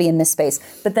okay to be in this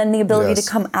space, but then the ability to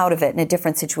come out of it in a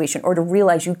different situation, or to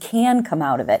realize you can come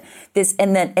out of it.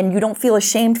 And you don't feel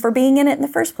ashamed for being in it in the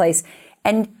first place.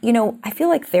 And, I feel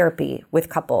like therapy with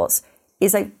couples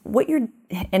is like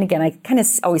and again, I kind of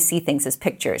always see things as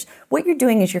pictures. What you're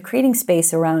doing is you're creating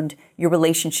space around your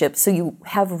relationship so you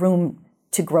have room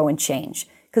to grow and change.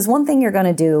 Because one thing you're going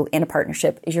to do in a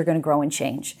partnership is you're going to grow and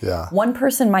change. One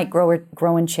person might grow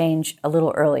and change a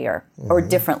little earlier, or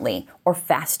differently, or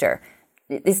faster.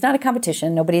 It's not a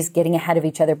competition. Nobody's getting ahead of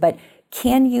each other. But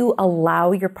can you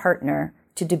allow your partner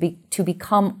to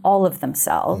become all of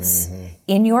themselves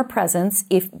in your presence,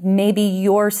 if maybe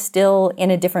you're still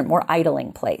in a different, more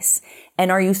idling place? And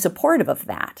are you supportive of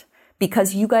that?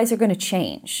 Because you guys are going to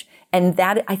change. And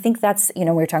that, I think that's, we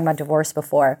were talking about divorce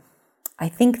before. I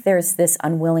think there's this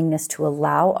unwillingness to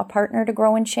allow a partner to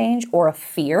grow and change, or a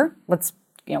fear. Let's,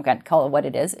 call it what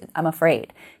it is. I'm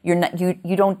afraid. You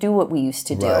don't do what we used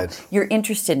to do. Right. You're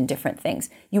interested in different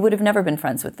things. You would have never been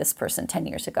friends with this person 10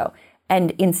 years ago.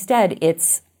 And instead,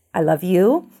 it's, I love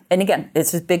you. And again,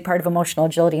 this is a big part of emotional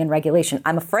agility and regulation.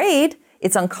 I'm afraid.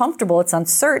 It's uncomfortable. It's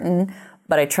uncertain.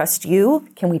 But I trust you.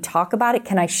 Can we talk about it?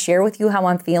 Can I share with you how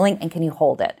I'm feeling? And can you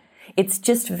hold it? It's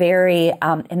just very,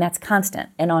 and that's constant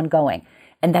and ongoing.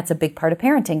 And that's a big part of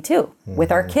parenting too,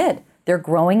 with our kid. They're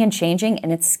growing and changing,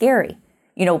 and it's scary.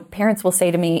 Parents will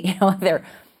say to me, their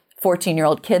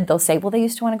 14-year-old kid, they'll say, well, they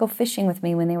used to want to go fishing with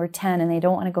me when they were 10, and they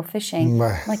don't want to go fishing.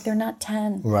 Right. I'm like, they're not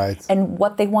 10. Right. And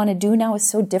what they want to do now is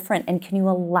so different. And can you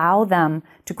allow them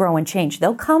to grow and change?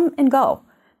 They'll come and go.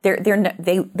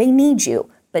 They need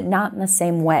you, but not in the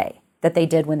same way that they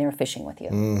did when they were fishing with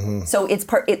you. So it's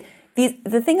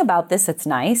the thing about this that's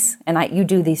nice, and you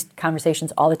do these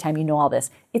conversations all the time, you know all this,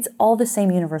 it's all the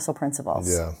same universal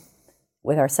principles.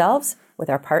 With ourselves,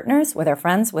 with our partners, with our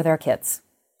friends, with our kids.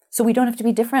 So we don't have to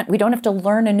be different. We don't have to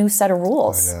learn a new set of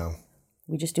rules. I know.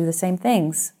 We just do the same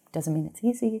things. Doesn't mean it's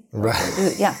easy. Right.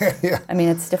 I mean,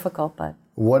 it's difficult, but.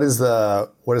 What is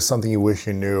something you wish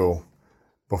you knew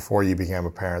before you became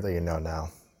a parent that you know now?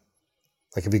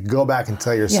 Like if you could go back and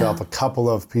tell yourself a couple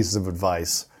of pieces of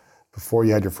advice before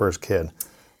you had your first kid,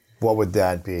 what would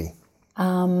that be?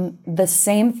 The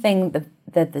same thing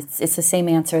it's the same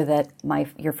answer that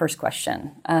your first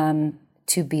question,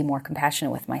 to be more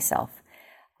compassionate with myself.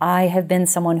 I have been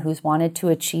someone who's wanted to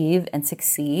achieve and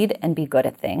succeed and be good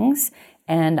at things.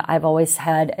 And I've always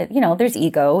had, there's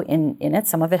ego in it,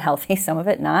 some of it healthy, some of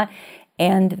it not.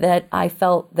 And that I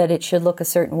felt that it should look a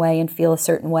certain way and feel a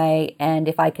certain way. And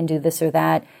if I can do this or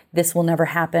that, this will never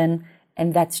happen.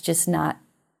 And that's just not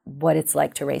what it's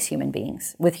like to raise human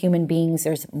beings. With human beings,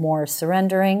 there's more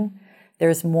surrendering.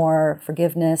 There's more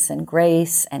forgiveness and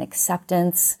grace and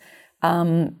acceptance.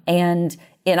 And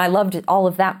I loved all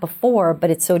of that before, but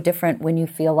it's so different when you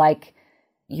feel like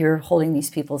you're holding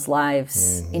these people's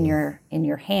lives in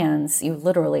your hands. You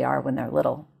literally are when they're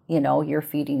little. You're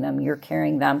feeding them, you're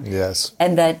carrying them. Yes.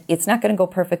 And that it's not going to go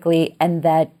perfectly, and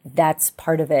that's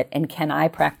part of it. And can I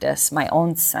practice my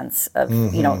own sense of,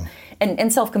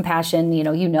 and self-compassion,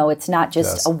 it's not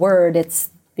just a word,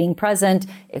 it's being present,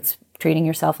 it's treating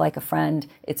yourself like a friend,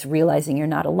 it's realizing you're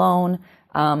not alone.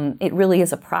 It really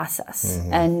is a process.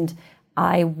 And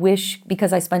I wish,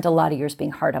 because I spent a lot of years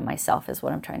being hard on myself is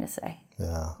what I'm trying to say.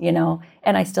 Yeah.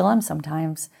 And I still am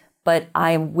sometimes, but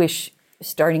I wish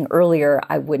starting earlier,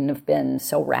 I wouldn't have been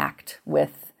so racked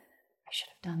with, I should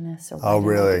have done this. Oh,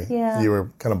 really? Yeah. You were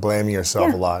kind of blaming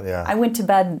yourself a lot, yeah. I went to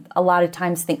bed a lot of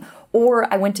times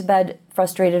or I went to bed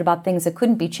frustrated about things that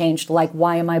couldn't be changed, like,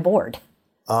 why am I bored?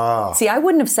 Oh. See, I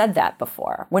wouldn't have said that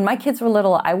before. When my kids were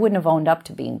little, I wouldn't have owned up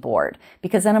to being bored,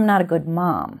 because then I'm not a good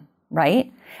mom,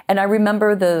 right? And I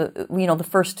remember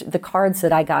the cards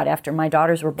that I got after my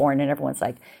daughters were born, and everyone's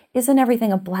like, isn't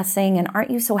everything a blessing? And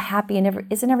aren't you so happy? And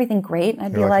isn't everything great? And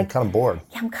I'd be like, I'm kind of bored.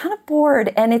 Yeah, I'm kind of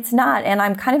bored. And it's not. And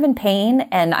I'm kind of in pain,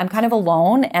 and I'm kind of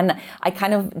alone, and I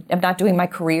kind of am not doing my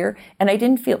career. And I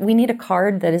didn't feel, we need a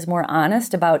card that is more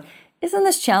honest about, isn't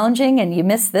this challenging? And you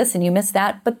miss this and you miss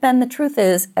that. But then the truth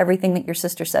is, everything that your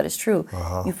sister said is true.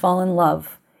 You fall in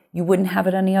love. You wouldn't have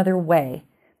it any other way.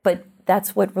 But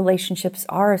that's what relationships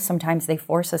are. Sometimes they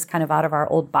force us kind of out of our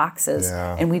old boxes,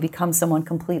 and we become someone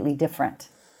completely different.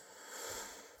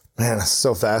 Man, it's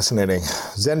so fascinating.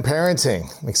 Zen parenting.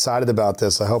 I'm excited about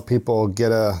this. I hope people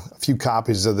get a few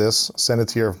copies of this. Send it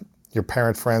to your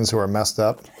parent friends who are messed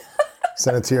up.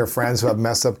 Send it to your friends who have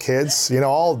messed up kids.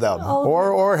 All of them.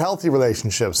 Or healthy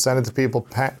relationships. Send it to people.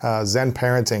 Zen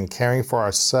parenting, caring for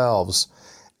ourselves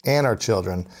and our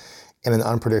children in an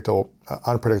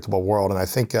unpredictable world. And I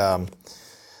think a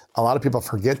lot of people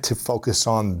forget to focus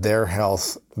on their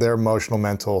health, their emotional,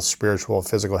 mental, spiritual,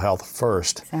 physical health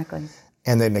first. Exactly.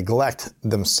 And they neglect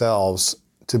themselves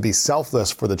to be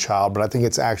selfless for the child. But I think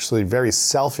it's actually very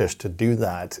selfish to do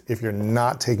that. If you're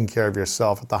not taking care of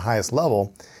yourself at the highest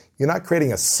level, you're not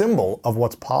creating a symbol of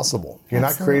what's possible. You're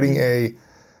not creating a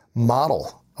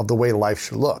model of the way life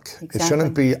should look. Exactly. It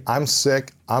shouldn't be, I'm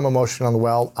sick, I'm emotionally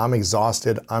unwell, I'm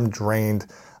exhausted, I'm drained,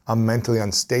 I'm mentally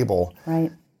unstable.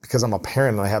 Right. Because I'm a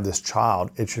parent and I have this child.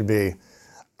 It should be,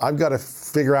 I've got to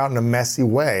figure out in a messy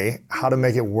way how to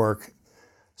make it work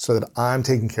so that I'm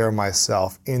taking care of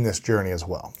myself in this journey as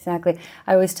well. Exactly.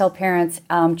 I always tell parents,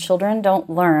 children don't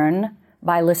learn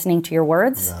by listening to your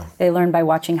words. No. They learn by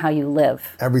watching how you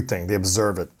live. Everything. They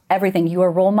observe it. Everything. You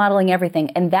are role modeling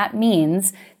everything. And that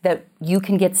means that you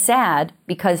can get sad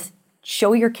because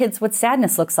show your kids what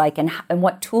sadness looks like and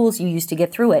what tools you use to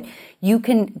get through it. You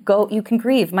can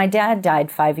grieve. My dad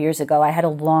died 5 years ago. I had a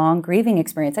long grieving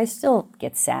experience. I still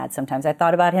get sad sometimes. I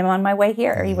thought about him on my way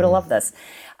here. He would have loved this.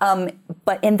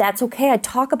 And that's okay. I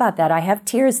talk about that. I have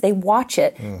tears. They watch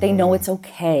it. They know it's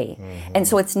okay. And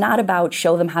so it's not about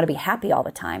show them how to be happy all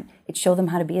the time. It's show them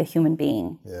how to be a human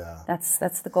being. Yeah. That's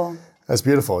the goal. That's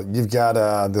beautiful. You've got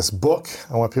this book.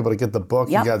 I want people to get the book.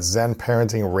 Yep. You got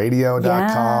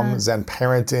ZenParentingRadio.com, Zen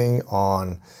Parenting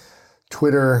on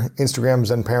Twitter, Instagram,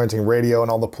 Zen Parenting Radio, and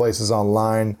all the places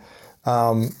online.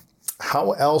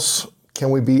 How else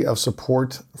can we be of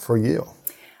support for you?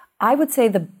 I would say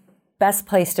the best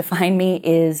place to find me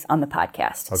is on the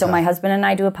podcast. Okay. So my husband and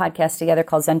I do a podcast together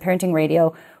called Zen Parenting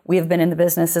Radio. We have been in the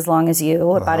business as long as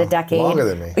you, about a decade. Longer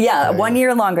than me. Yeah, 1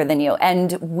 year longer than you.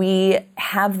 And we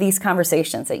have these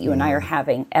conversations that you and I are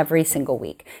having every single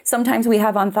week. Sometimes we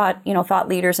have on thought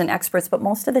leaders and experts, but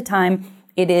most of the time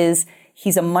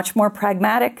he's a much more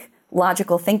pragmatic,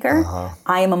 logical thinker.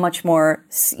 I am a much more,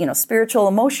 spiritual,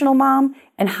 emotional mom.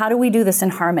 And how do we do this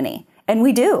in harmony? And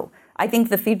we do. I think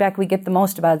the feedback we get the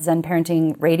most about Zen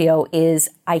Parenting Radio is,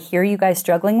 I hear you guys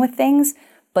struggling with things,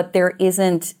 but there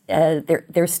isn't,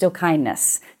 there's still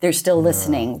kindness. There's still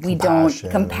listening.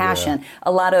 Compassion.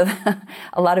 Yeah.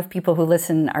 A lot of people who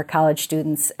listen are college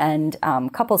students and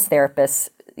couples therapists,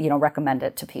 recommend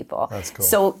it to people. That's cool.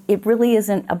 So it really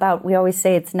isn't about, we always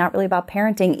say it's not really about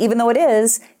parenting, even though it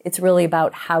is, it's really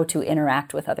about how to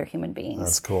interact with other human beings.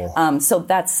 That's cool. So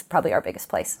that's probably our biggest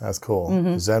place. That's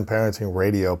cool. Zen Parenting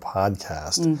Radio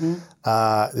podcast.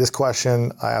 This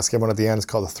question I ask everyone at the end is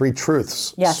called the 3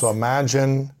 truths. Yes. So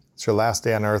imagine It's your last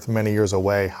day on earth, many years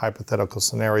away, hypothetical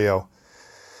scenario.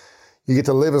 You get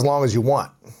to live as long as you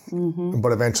want,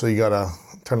 but eventually you got to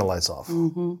turn the lights off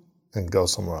and go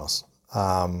somewhere else.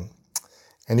 And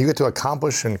you get to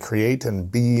accomplish and create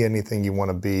and be anything you want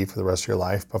to be for the rest of your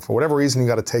life. But for whatever reason, you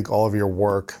got to take all of your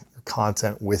work, your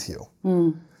content with you.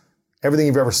 Everything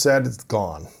you've ever said is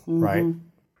gone, right?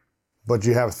 But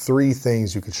you have 3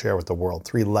 things you could share with the world,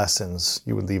 3 lessons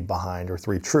you would leave behind, or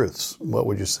 3 truths. What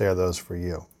would you say are those for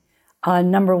you?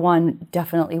 Number 1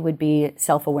 definitely would be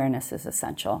self-awareness is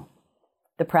essential.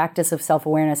 The practice of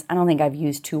self-awareness, I don't think I've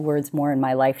used 2 words more in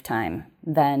my lifetime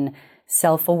than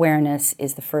self-awareness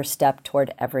is the first step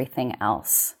toward everything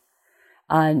else.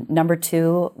 Number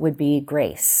 2 would be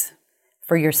grace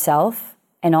for yourself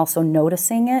and also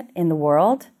noticing it in the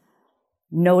world,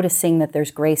 noticing that there's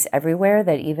grace everywhere,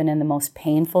 that even in the most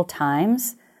painful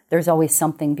times, there's always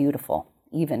something beautiful,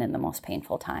 even in the most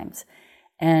painful times.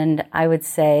 And I would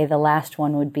say the last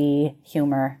one would be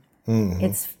humor.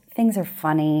 Things are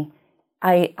funny.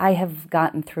 I have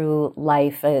gotten through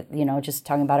life, just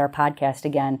talking about our podcast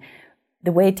again,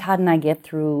 the way Todd and I get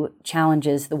through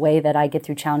challenges, the way that I get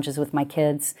through challenges with my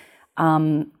kids,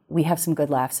 we have some good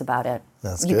laughs about it.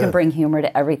 That's you good. can bring humor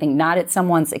to everything, not at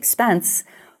someone's expense,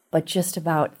 but just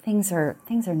about things are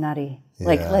nutty. Yeah.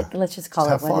 Like let's just call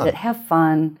Just it what it is. Have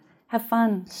fun. Have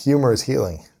fun. Humor is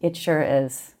healing. It sure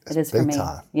is. It is for big me.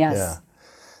 time. Yes. Yeah.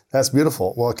 That's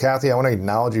beautiful. Well, Cathy, I want to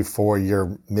acknowledge you for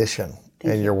your mission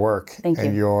and your work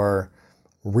and your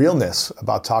realness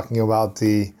about talking about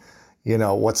the,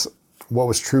 what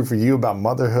was true for you about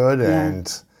motherhood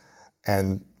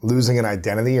and losing an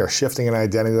identity or shifting an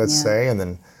identity, let's say, and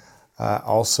then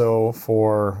also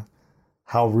for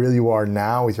how real you are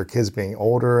now with your kids being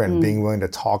older and being willing to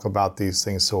talk about these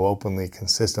things so openly,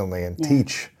 consistently, and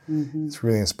teach. It's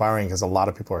really inspiring because a lot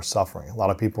of people are suffering. A lot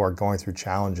of people are going through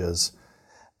challenges.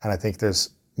 And I think there's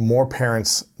more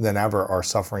parents than ever are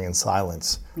suffering in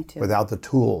silence without the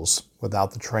tools,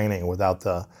 without the training, without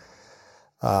the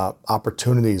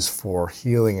opportunities for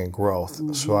healing and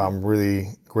growth. So I'm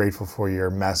really grateful for your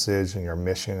message and your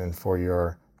mission and for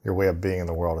your way of being in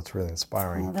the world. It's really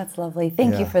inspiring. Oh, that's lovely.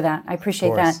 Thank you for that. I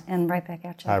appreciate that. And right back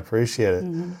at you. I appreciate it.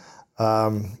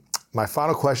 My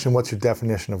final question, what's your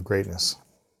definition of greatness?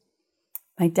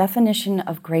 My definition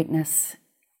of greatness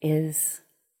is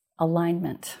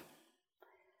alignment.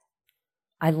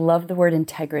 I love the word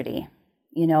integrity.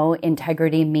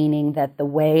 Integrity meaning that the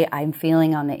way I'm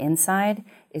feeling on the inside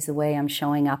is the way I'm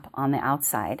showing up on the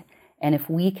outside. And if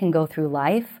we can go through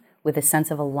life with a sense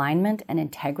of alignment and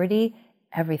integrity,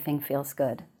 everything feels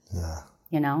good.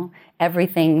 Yeah.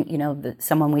 Everything,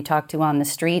 someone we talk to on the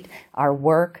street, our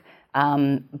work,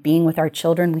 being with our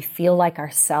children, we feel like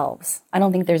ourselves. I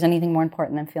don't think there's anything more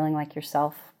important than feeling like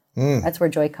yourself. That's where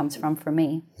joy comes from for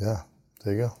me. Yeah,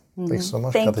 there you go. Thanks so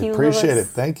much, Thank Cathy. you, Appreciate Louis. it.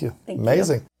 Thank you. Thank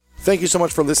Amazing. you. Thank you so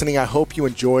much for listening. I hope you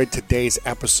enjoyed today's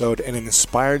episode and it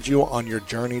inspired you on your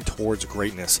journey towards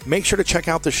greatness. Make sure to check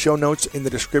out the show notes in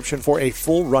the description for a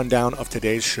full rundown of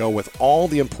today's show with all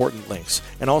the important links.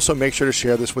 And also make sure to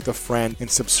share this with a friend and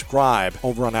subscribe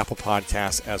over on Apple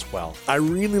Podcasts as well. I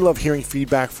really love hearing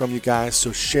feedback from you guys,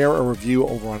 so share a review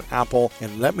over on Apple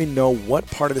and let me know what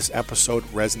part of this episode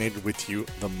resonated with you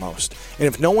the most. And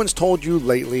if no one's told you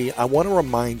lately, I want to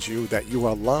remind you that you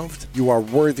are loved, you are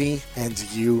worthy, and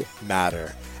you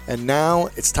matter. And now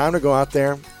it's time to go out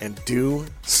there and do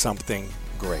something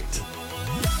great.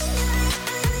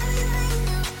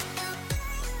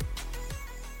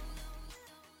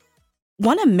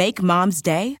 Want to make Mom's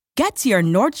Day? Get to your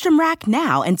Nordstrom Rack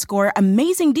now and score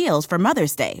amazing deals for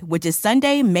Mother's Day, which is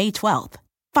Sunday, May 12th.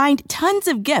 Find tons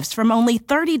of gifts from only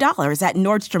 $30 at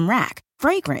Nordstrom Rack.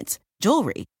 Fragrance,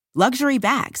 jewelry, luxury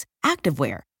bags,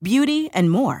 activewear, beauty, and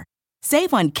more.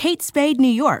 Save on Kate Spade New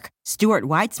York, Stuart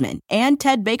Weitzman, and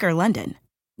Ted Baker London.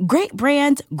 Great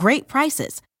brands, great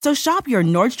prices. So shop your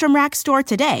Nordstrom Rack store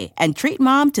today and treat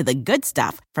Mom to the good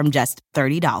stuff from just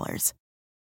 $30.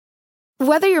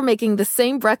 Whether you're making the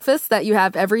same breakfast that you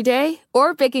have every day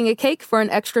or baking a cake for an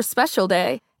extra special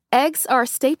day, eggs are a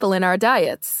staple in our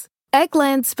diets.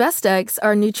 Eggland's Best Eggs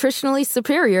are nutritionally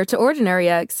superior to ordinary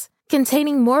eggs,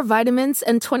 containing more vitamins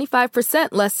and 25%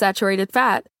 less saturated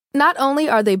fat. Not only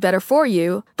are they better for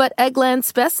you, but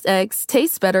Eggland's Best Eggs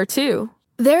taste better too.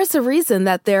 There's a reason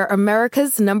that they're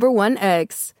America's #1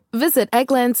 eggs. Visit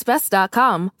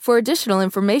egglandsbest.com for additional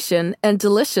information and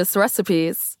delicious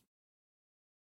recipes.